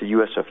not just to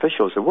U.S.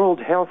 officials, the World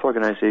Health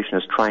Organization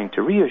is trying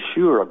to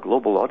reassure a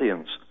global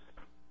audience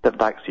that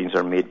vaccines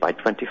are made by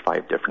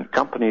 25 different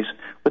companies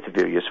with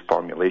various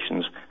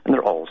formulations, and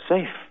they're all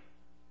safe.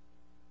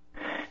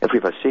 If we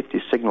have a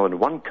safety signal in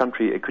one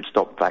country, it could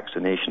stop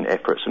vaccination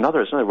efforts in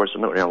others. In other words,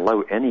 they're not going to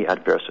allow any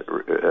adverse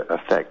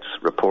effects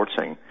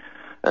reporting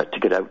to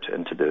get out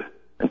until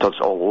it's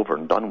all over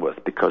and done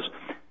with, because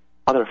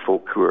other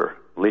folk who are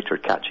later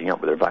catching up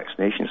with their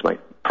vaccinations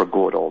might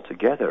forgo it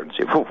altogether and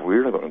say, well,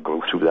 we're not going to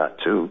go through that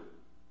too.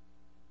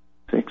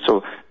 See?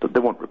 So they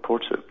won't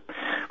report it.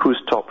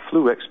 WHO's top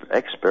flu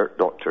expert,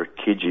 Dr.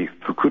 Keiji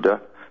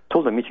Fukuda,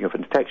 told a meeting of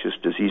infectious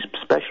disease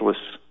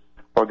specialists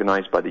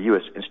organized by the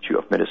U.S. Institute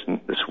of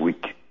Medicine this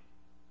week.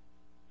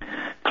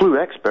 Flu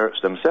experts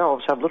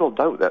themselves have little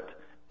doubt that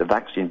the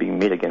vaccine being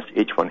made against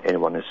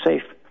H1N1 is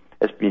safe.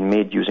 It's been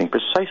made using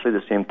precisely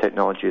the same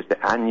technology as the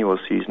annual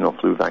seasonal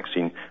flu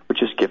vaccine,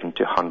 which is given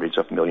to hundreds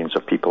of millions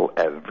of people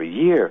every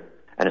year.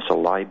 And it's a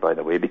lie, by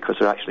the way, because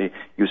they're actually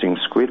using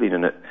squalene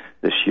in it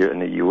this year in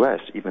the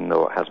U.S., even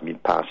though it hasn't been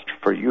passed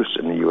for use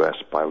in the U.S.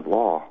 by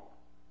law.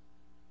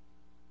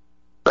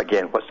 But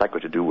again, what's that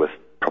got to do with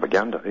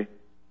propaganda, eh?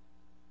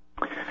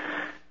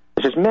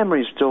 It says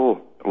memories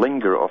still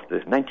linger of the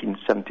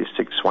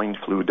 1976 swine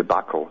flu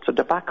debacle. It's a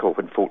debacle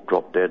when folk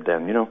dropped dead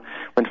then,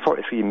 when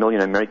 43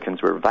 million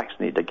Americans were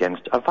vaccinated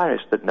against a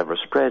virus that never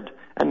spread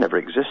and never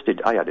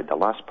existed. I added the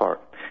last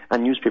part.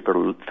 And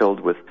newspapers filled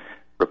with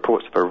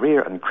reports of a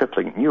rare and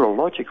crippling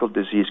neurological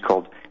disease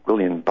called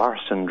Guillain-Barré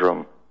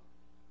syndrome,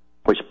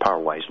 which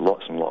paralyzed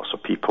lots and lots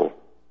of people.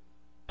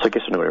 So I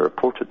guess I'm not going to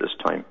report it this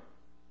time.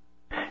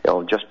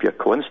 It'll just be a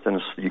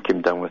coincidence that you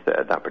came down with it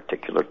at that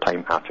particular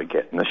time after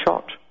getting the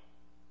shot.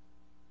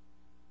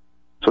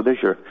 So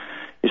these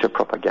are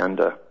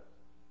propaganda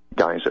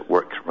guys at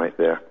work right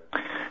there.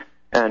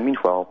 And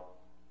meanwhile,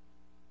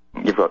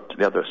 you've got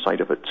the other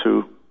side of it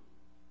too.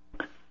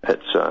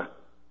 It's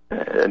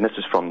and this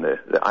is from the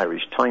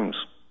Irish Times,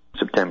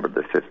 September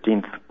the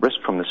 15th. Risk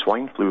from the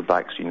swine flu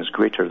vaccine is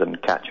greater than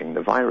catching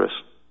the virus.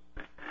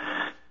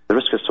 The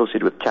risk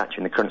associated with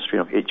catching the current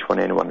strain of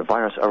H1N1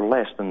 virus are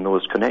less than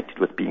those connected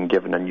with being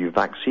given a new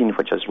vaccine,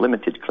 which has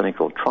limited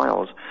clinical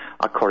trials,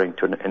 according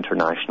to an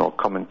international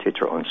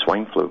commentator on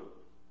swine flu.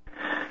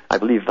 I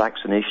believe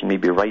vaccination may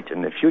be right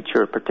in the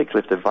future,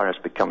 particularly if the virus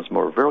becomes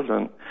more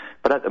virulent,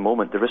 but at the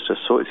moment the risks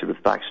associated with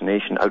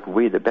vaccination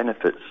outweigh the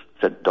benefits,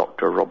 said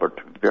Dr.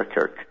 Robert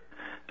Verkerk,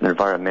 an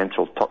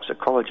environmental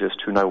toxicologist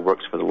who now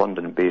works for the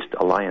London-based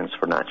Alliance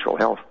for Natural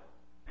Health.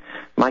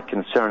 My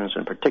concerns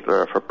in particular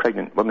are for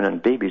pregnant women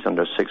and babies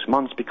under 6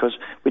 months, because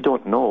we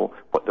don't know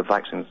what the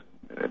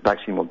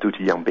vaccine will do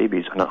to young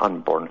babies and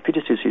unborn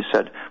fetuses. He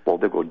said, well,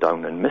 they'll go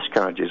down in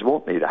miscarriages,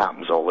 won't they? That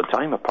happens all the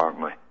time,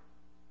 apparently.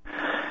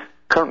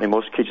 Currently,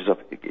 most cases of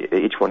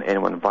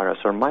H1N1 virus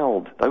are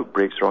mild.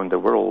 Outbreaks around the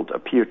world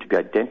appear to be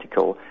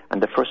identical,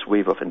 and the first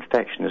wave of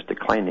infection is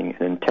declining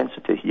in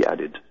intensity, he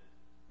added.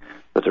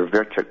 Dr.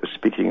 Verkerk was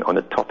speaking on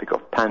the topic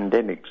of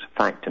pandemics,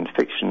 fact and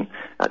fiction,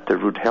 at the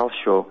Rood Health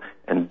Show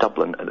in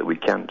Dublin at the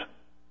weekend.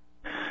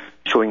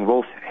 Showing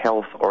World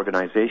Health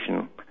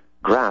Organization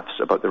graphs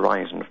about the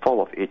rise and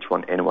fall of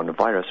H1N1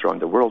 virus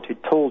around the world, he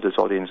told his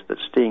audience that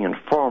staying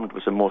informed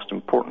was the most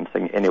important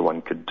thing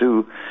anyone could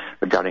do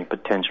regarding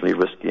potentially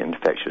risky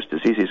infectious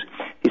diseases.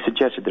 He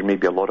suggested there may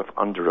be a lot of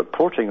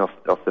underreporting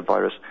of the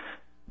virus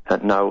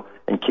now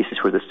in cases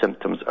where the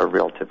symptoms are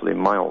relatively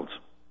mild.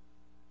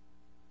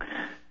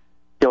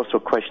 He also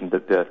questioned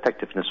the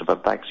effectiveness of a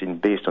vaccine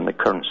based on the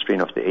current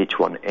strain of the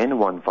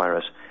H1N1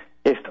 virus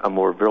if a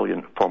more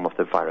virulent form of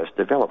the virus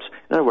develops.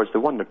 In other words, the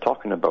one they're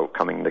talking about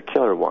coming, the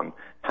killer one,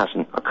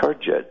 hasn't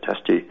occurred yet. It has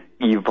to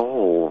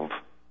evolve,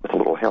 with a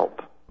little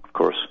help, of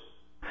course,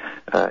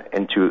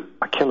 into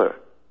a killer,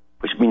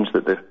 which means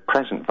that the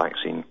present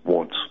vaccine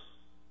won't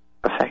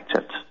affect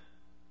it.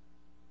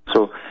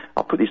 So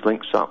I'll put these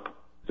links up,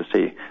 to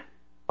say,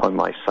 on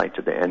my site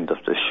at the end of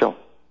this show.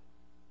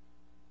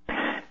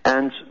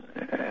 And,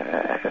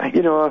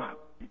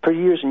 for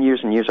years and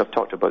years and years I've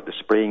talked about the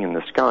spraying in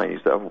the skies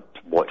that I've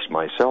watched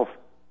myself.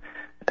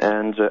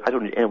 And I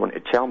don't need anyone to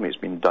tell me it's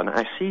been done.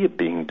 I see it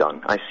being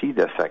done. I see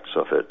the effects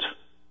of it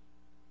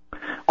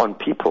on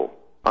people,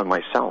 on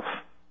myself,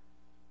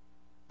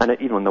 and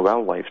even on the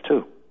wildlife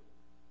too.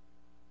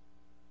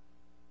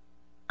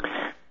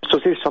 So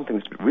there's something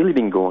that's really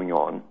been going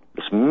on,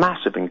 this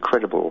massive,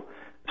 incredible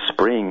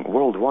spraying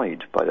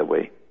worldwide, by the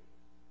way.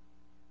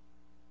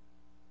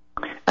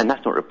 And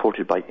that's not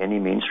reported by any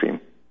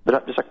mainstream.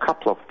 But there's a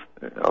couple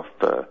of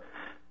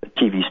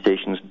TV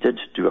stations did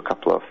do a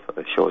couple of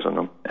shows on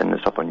them, and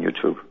it's up on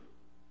YouTube.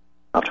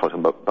 I've talked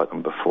about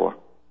them before.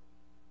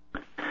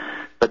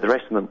 But the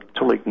rest of them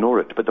totally ignore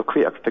it, but they'll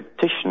create a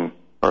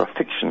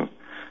fiction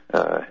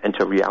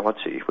into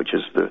reality, which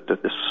is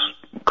this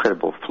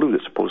incredible flu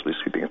that's supposedly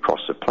sweeping across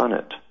the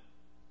planet.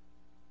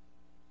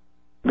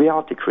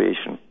 Reality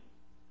creation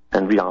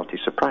and reality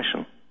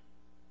suppression.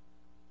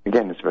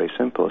 Again, it's very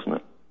simple, isn't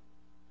it?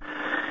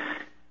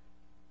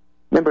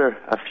 Remember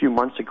a few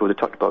months ago they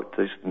talked about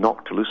these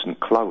noctilucent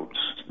clouds.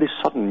 These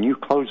sudden new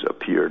clouds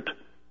appeared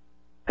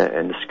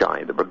in the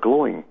sky that were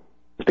glowing.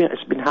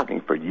 It's been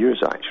happening for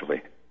years,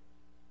 actually.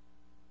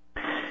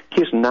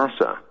 Here's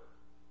NASA.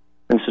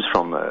 And this is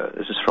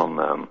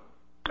from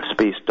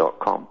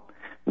space.com.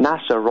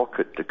 NASA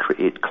rocket to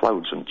create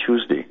clouds on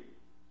Tuesday,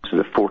 so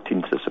the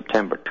 14th of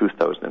September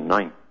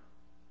 2009.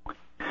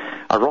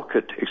 A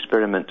rocket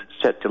experiment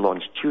set to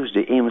launch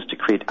Tuesday aims to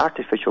create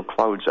artificial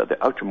clouds at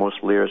the outermost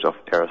layers of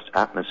Earth's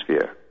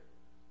atmosphere.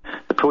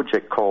 The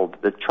project, called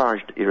the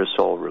Charged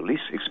Aerosol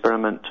Release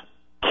Experiment,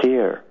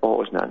 CARE,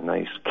 oh, isn't that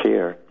nice,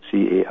 CARE,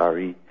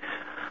 C-A-R-E,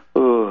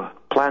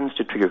 plans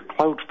to trigger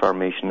cloud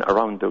formation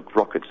around the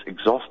rocket's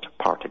exhaust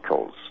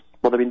particles.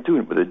 Well, they've been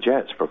doing it with the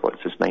jets for,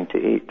 since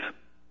 98.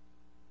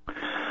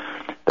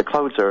 The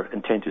clouds are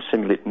intended to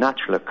simulate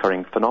naturally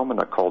occurring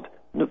phenomena called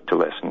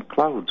noctilucent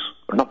clouds,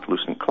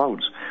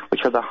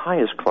 which are the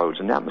highest clouds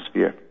in the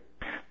atmosphere.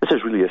 This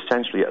is really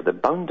essentially at the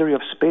boundary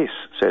of space,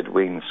 said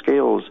Wayne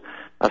Scales,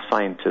 a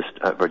scientist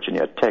at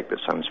Virginia Tech, that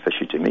sounds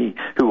fishy to me,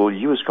 who will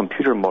use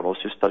computer models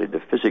to study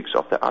the physics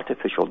of the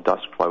artificial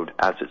dust cloud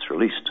as it's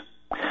released.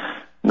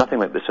 Nothing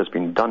like this has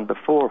been done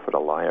before, for a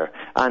liar,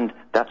 and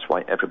that's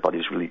why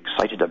everybody's really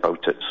excited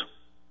about it.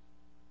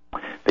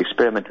 The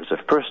experiment is the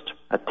first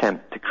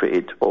attempt to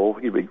create, oh,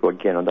 here we go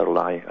again, another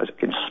lie, as I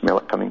can smell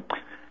it coming,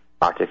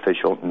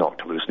 artificial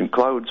noctilucent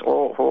clouds,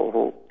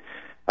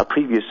 A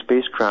previous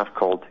spacecraft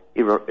called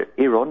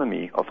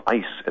Aeronomy of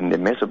Ice in the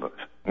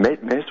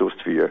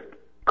mesosphere,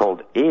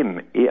 called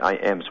AIM,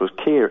 A-I-M, so it's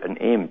CARE and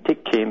AIM,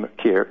 take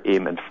care,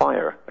 aim, and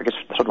fire. I guess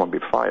the third one would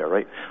be fire,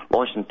 right?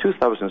 Launched in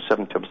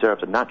 2007 to observe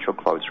the natural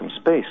clouds from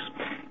space.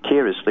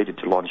 CARE is slated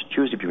to launch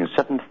Tuesday between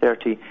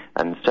 7:30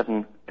 and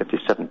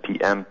 7:57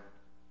 p.m.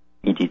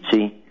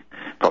 EDT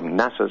from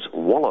NASA's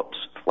Wallops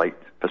flight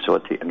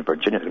facility in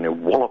Virginia. It's going to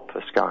wallop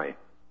the sky.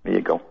 There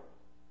you go.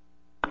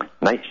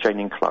 Night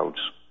shining clouds.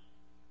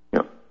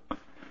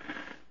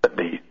 But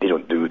they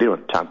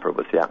don't tamper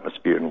with the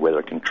atmosphere and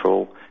weather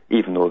control,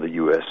 even though the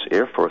U.S.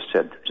 Air Force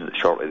said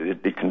shortly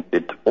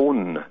they'd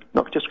own,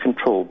 not just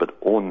control, but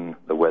own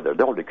the weather.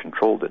 They already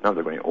controlled it, now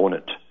they're going to own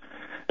it.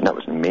 And that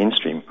was in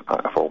mainstream,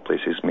 of all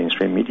places,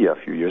 mainstream media a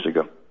few years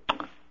ago.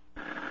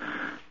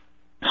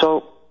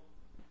 So,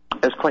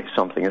 it's quite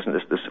something, isn't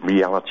it, this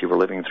reality we're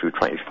living through,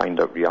 trying to find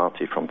out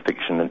reality from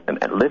fiction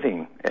and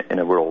living in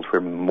a world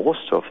where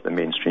most of the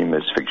mainstream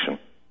is fiction.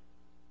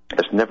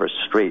 It's never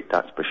straight,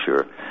 that's for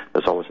sure.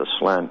 There's always a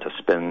slant, a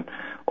spin,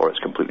 or it's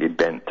completely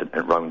bent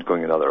and round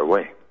going another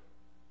way.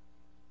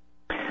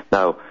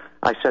 Now,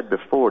 I said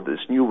before, this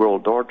new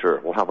world order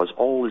will have us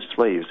all as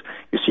slaves.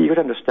 You see, you got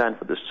to understand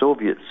what the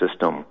Soviet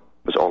system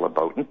was all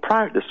about. And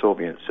prior to the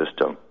Soviet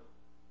system,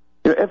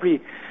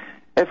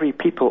 every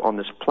people on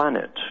this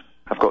planet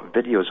have got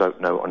videos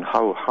out now on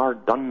how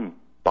hard done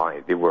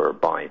by they were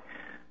by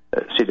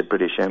say the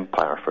British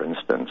Empire, for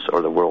instance,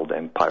 or the world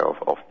empire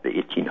of the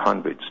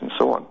 1800s and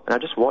so on. And I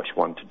just watched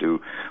one to do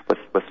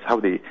with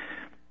how they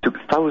took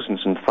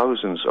thousands and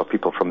thousands of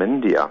people from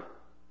India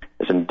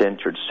as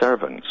indentured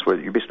servants, where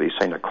you basically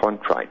sign a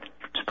contract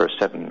for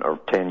 7 or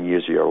 10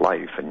 years of your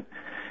life, and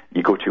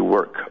you go to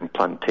work on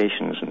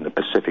plantations in the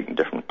Pacific and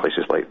different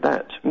places like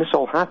that. And this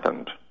all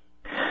happened.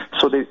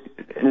 So and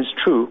it's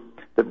true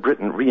that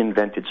Britain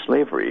reinvented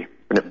slavery.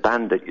 When it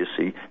banned it, you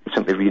see, it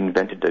simply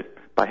reinvented it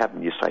by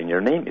having you sign your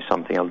name to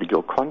something, a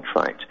legal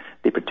contract.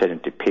 They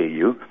pretended to pay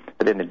you,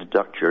 but then they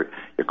deduct your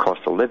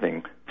cost of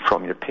living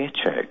from your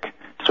paycheck,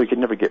 so you could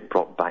never get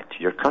brought back to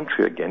your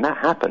country again. That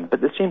happened,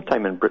 but at the same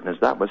time in Britain as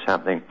that was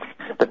happening,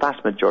 the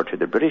vast majority of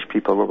the British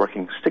people were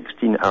working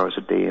 16 hours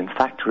a day in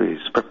factories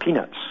for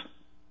peanuts.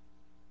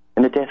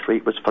 And the death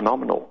rate was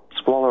phenomenal.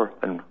 Squalor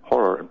and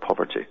horror and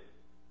poverty.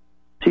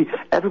 See,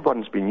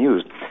 everyone's been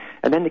used.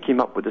 And then they came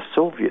up with the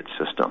Soviet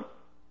system,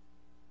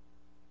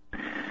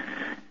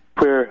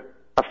 where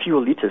a few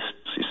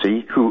elitists, you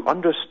see, who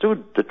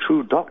understood the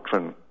true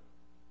doctrine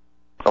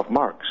of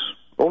Marx,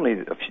 only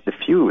the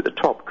few at the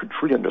top could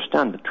truly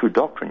understand the true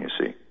doctrine, you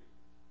see,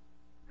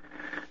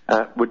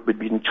 would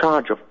be in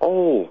charge of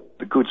all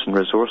the goods and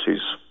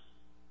resources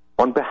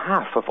on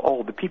behalf of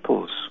all the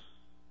peoples,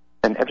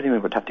 and everything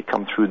would have to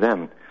come through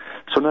them.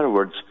 So in other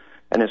words,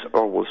 and as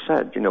Orwell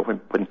said,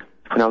 when an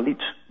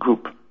elite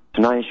group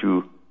denies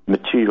you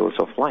materials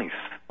of life,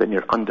 then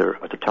you're under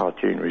a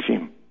totalitarian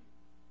regime.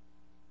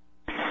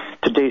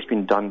 Today's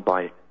been done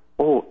by,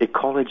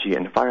 ecology,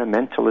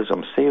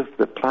 environmentalism, save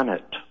the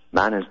planet.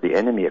 Man is the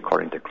enemy,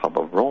 according to Club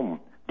of Rome.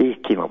 They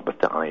came up with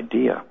the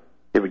idea.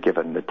 They were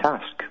given the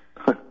task.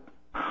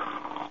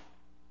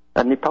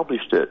 And they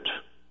published it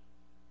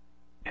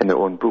in their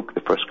own book,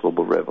 The First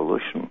Global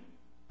Revolution,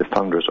 the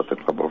founders of the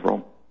Club of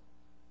Rome,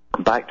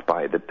 backed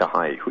by the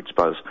high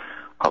chutzpahs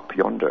up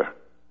yonder,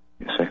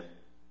 you see.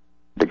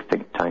 Big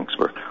think tanks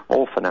were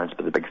all financed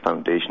by the big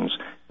foundations,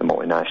 the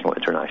multinational,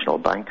 international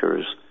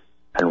bankers,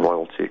 and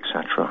royalty,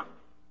 etc.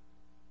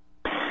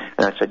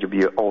 And I said, you'll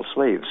be all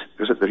slaves,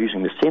 because they're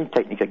using the same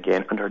technique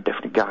again under a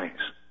different guise.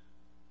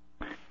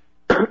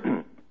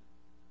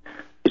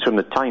 It's from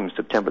the Times,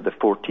 September the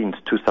 14th,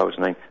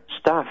 2009.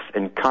 Staff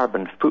in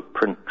carbon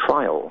footprint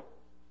trial.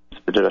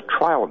 They did a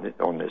trial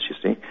on this, you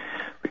see.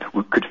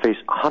 We could face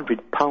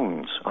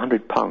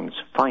 £100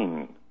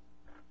 fine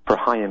for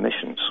high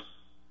emissions.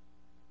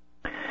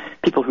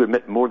 People who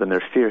emit more than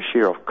their fair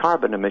share of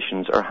carbon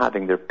emissions are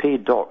having their pay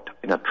docked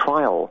in a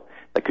trial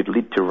that could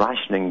lead to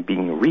rationing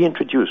being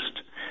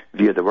reintroduced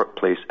via the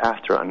workplace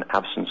after an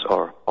absence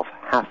of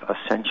half a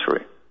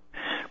century.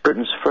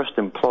 Britain's first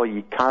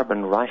employee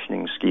carbon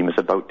rationing scheme is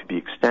about to be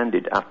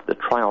extended after the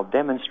trial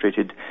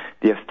demonstrated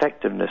the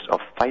effectiveness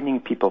of fining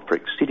people for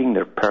exceeding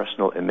their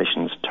personal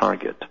emissions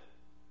target.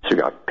 So you've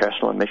got a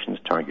personal emissions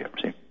target,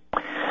 see?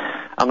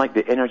 Unlike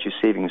the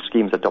energy-saving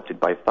schemes adopted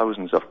by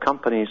thousands of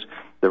companies,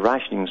 the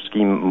rationing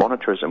scheme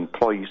monitors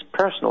employees'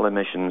 personal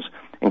emissions,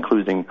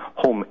 including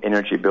home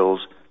energy bills,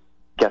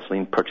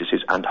 gasoline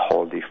purchases, and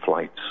holiday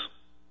flights.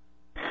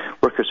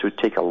 Workers who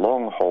take a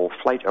long-haul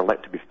flight are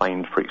likely to be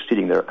fined for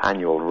exceeding their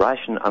annual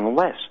ration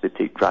unless they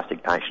take drastic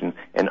action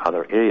in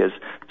other areas,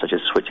 such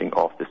as switching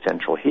off the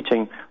central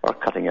heating or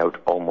cutting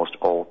out almost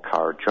all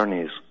car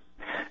journeys.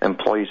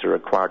 Employees are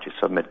required to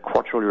submit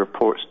quarterly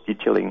reports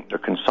detailing their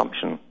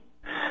consumption.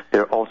 They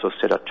are also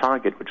set a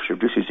target which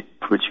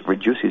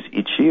reduces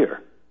each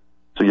year.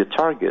 So your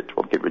target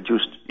will get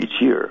reduced each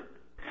year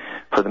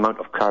for the amount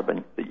of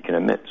carbon that you can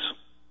emit.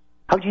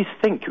 How do you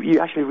think? You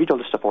actually read all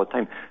this stuff all the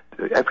time.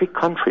 Every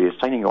country is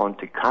signing on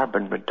to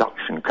carbon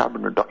reduction,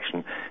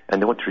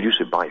 and they want to reduce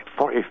it by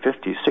 40,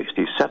 50,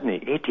 60, 70,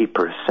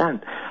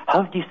 80%.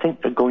 How do you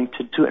think they're going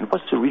to do it? And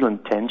what's the real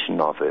intention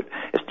of it?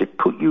 It's to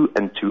put you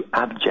into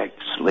abject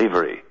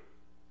slavery.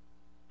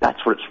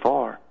 That's what it's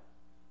for.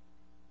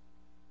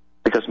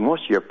 Because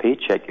most of your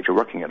paycheck, if you're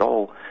working at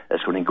all,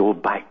 is going to go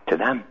back to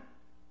them.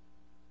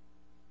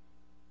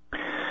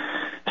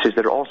 It says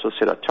they're also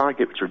set a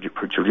target which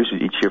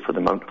reduces each year for the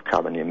amount of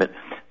carbon they emit.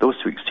 Those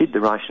who exceed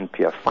the ration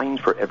pay a fine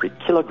for every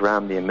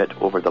kilogram they emit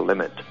over the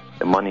limit.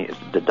 The money is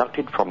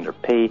deducted from their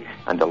pay,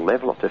 and the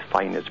level of the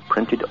fine is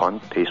printed on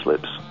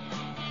payslips.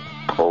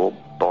 Oh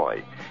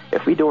boy.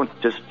 If we don't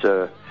just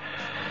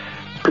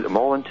put them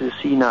all into the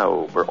sea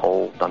now, we're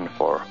all done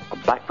for.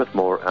 I'm back with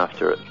more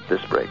after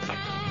this break.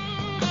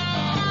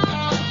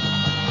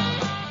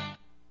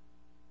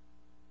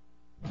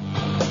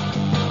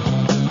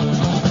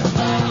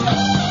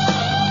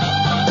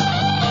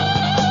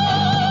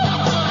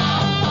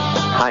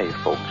 Hi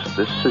folks,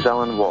 this is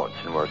Alan Watts,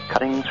 and we're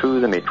cutting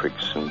through the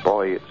matrix, and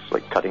boy, it's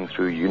like cutting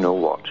through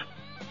you-know-what.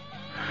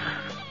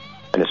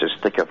 And it's as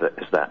thick of it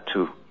as that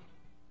too.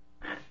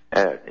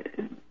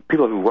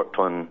 People who worked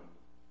on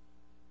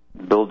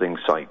building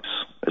sites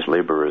as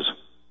labourers,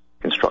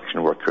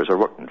 construction workers, or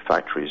worked in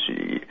factories,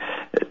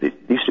 they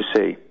used to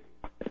say,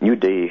 new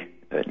day,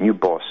 new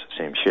boss,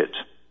 same shit,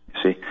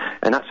 you see?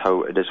 And that's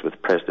how it is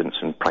with presidents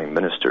and prime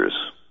ministers.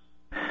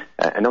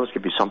 And always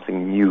give you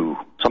something new,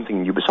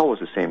 but it's always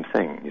the same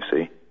thing, you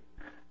see.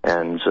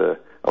 And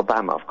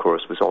Obama, of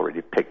course, was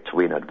already picked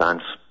way in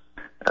advance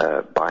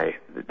by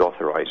the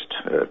authorized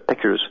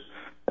pickers,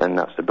 and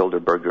that's the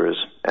Bilderbergers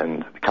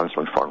and the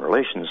Council on Foreign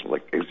Relations,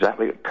 like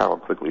exactly what Carol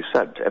quickly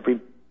said. Every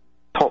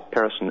top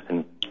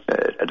person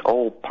at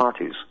all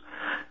parties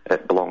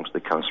belongs to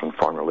the Council on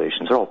Foreign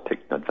Relations. They're all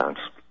picked in advance.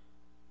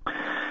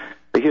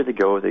 But here they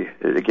go, they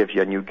give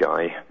you a new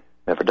guy,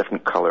 of a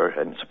different color,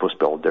 and it's supposed to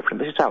be all different.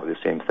 This is exactly the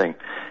same thing.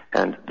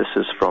 And this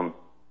is from,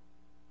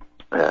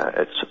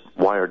 it's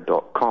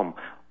Wired.com.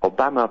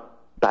 Obama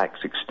backs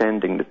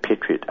extending the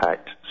Patriot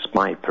Act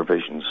spy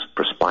provisions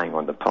for spying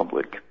on the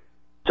public,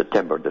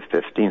 September the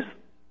 15th.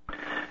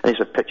 And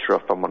here's a picture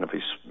of one of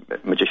his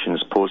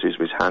magician's poses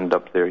with his hand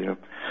up there, you know.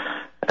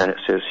 And it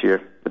says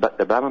here, the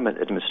Obama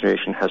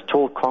administration has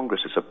told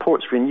Congress it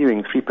supports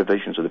renewing 3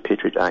 provisions of the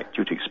Patriot Act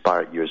due to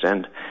expire at year's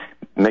end,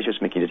 measures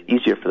making it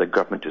easier for the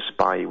government to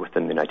spy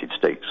within the United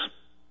States.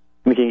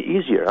 Making it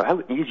easier?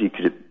 How easy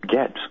could it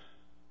get?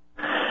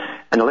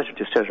 In a letter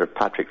to Senator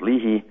Patrick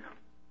Leahy,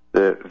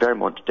 the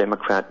Vermont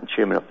Democrat and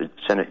chairman of the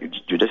Senate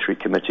Judiciary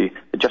Committee,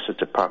 the Justice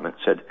Department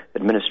said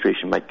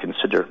administration might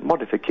consider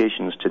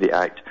modifications to the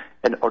Act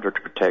in order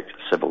to protect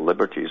civil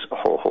liberties.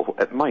 Oh,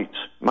 it might.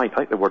 I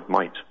like the word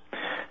might.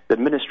 The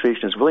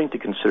administration is willing to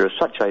consider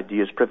such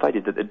ideas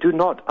provided that they do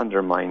not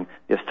undermine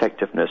the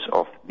effectiveness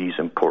of these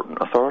important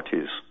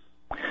authorities.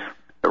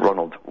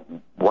 Ronald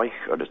Weich,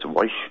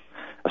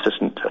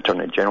 Assistant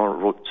Attorney General,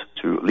 wrote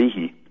to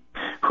Leahy,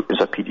 who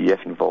is a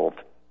PDF involved.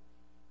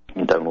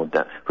 You can download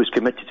that. Whose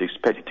committee is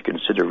expected to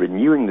consider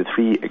renewing the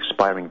 3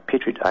 expiring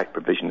Patriot Act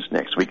provisions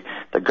next week.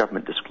 The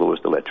government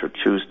disclosed the letter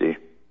Tuesday.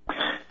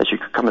 It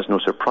should come as no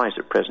surprise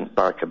that President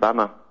Barack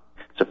Obama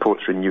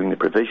supports renewing the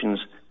provisions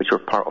which were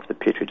part of the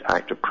Patriot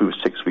Act approved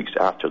 6 weeks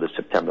after the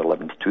September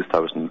 11,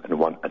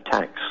 2001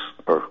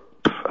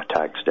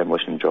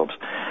 demolition jobs.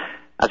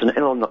 As an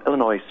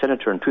Illinois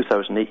senator in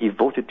 2008, he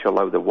voted to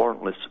allow the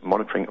warrantless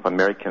monitoring of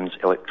Americans'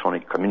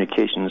 electronic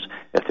communications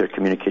if they're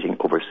communicating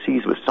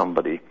overseas with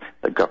somebody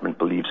the government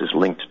believes is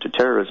linked to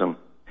terrorism.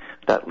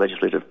 That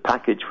legislative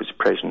package, which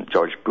President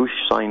George Bush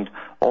signed,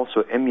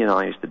 also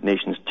immunized the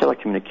nation's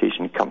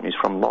telecommunication companies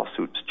from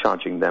lawsuits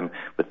charging them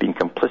with being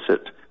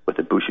complicit with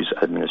the Bush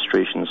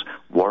administration's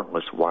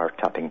warrantless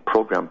wiretapping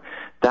program.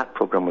 That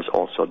program was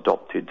also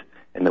adopted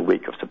in the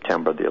wake of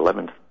September the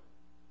 11th.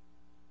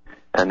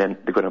 And then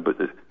they're going to put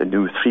the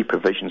new 3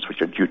 provisions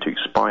which are due to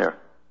expire.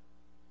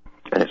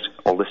 And it's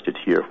all listed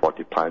here what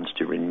he plans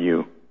to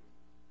renew.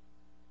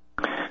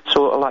 So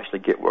So it'll actually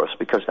get worse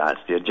because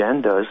that's the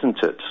agenda,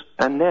 isn't it?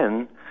 And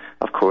then,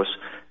 of course,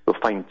 we'll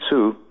find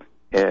too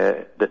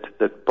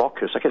that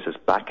Baucus, I guess it's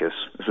Bacchus,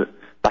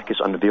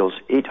 Bacchus unveils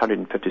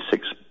 $856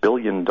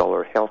 billion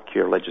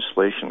healthcare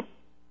legislation.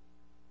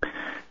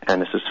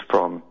 And this is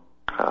from,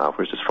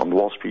 where's this from? The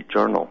Wall Street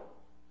Journal.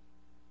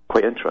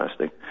 Quite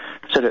interesting.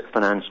 Senate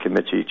Finance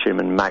Committee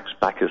Chairman Max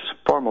Baucus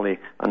formally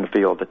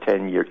unveiled the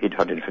 10-year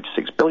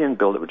 $856 billion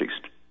bill that would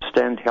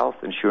extend health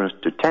insurance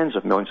to tens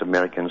of millions of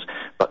Americans,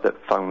 but that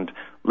found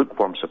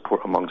lukewarm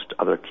support amongst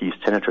other key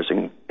senators,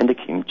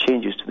 indicating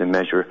changes to the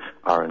measure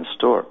are in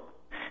store.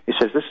 He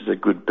says this is a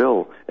good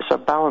bill. It's a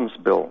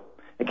balanced bill.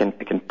 It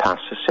can pass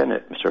the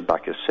Senate, Mr.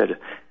 Baucus said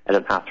at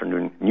an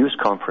afternoon news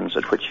conference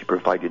at which he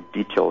provided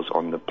details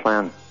on the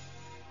plan.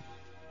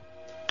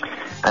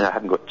 And I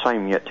haven't got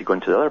time yet to go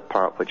into the other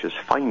part, which is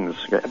fines.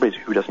 Everybody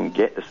who doesn't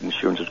get this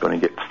insurance is going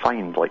to get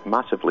fined, like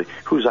massively.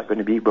 Who's that going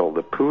to be? Well,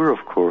 the poor,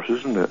 of course,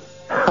 isn't it?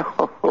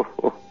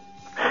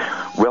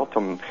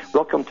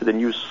 Welcome to the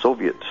new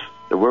Soviets,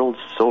 the world's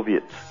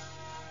Soviets.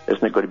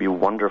 Isn't it going to be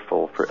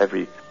wonderful for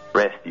every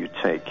breath you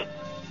take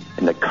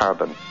and the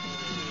carbon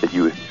that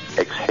you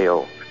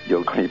exhale?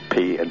 You're going to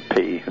pay and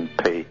pay and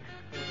pay.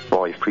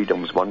 Boy,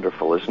 freedom's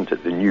wonderful, isn't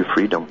it? The new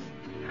freedom.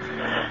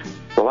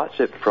 Well, that's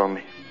it from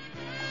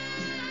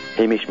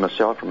Hamish and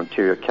myself from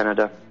Ontario,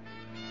 Canada.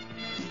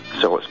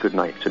 So it's good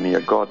night to me.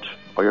 Your God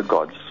or your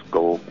gods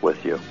go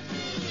with you.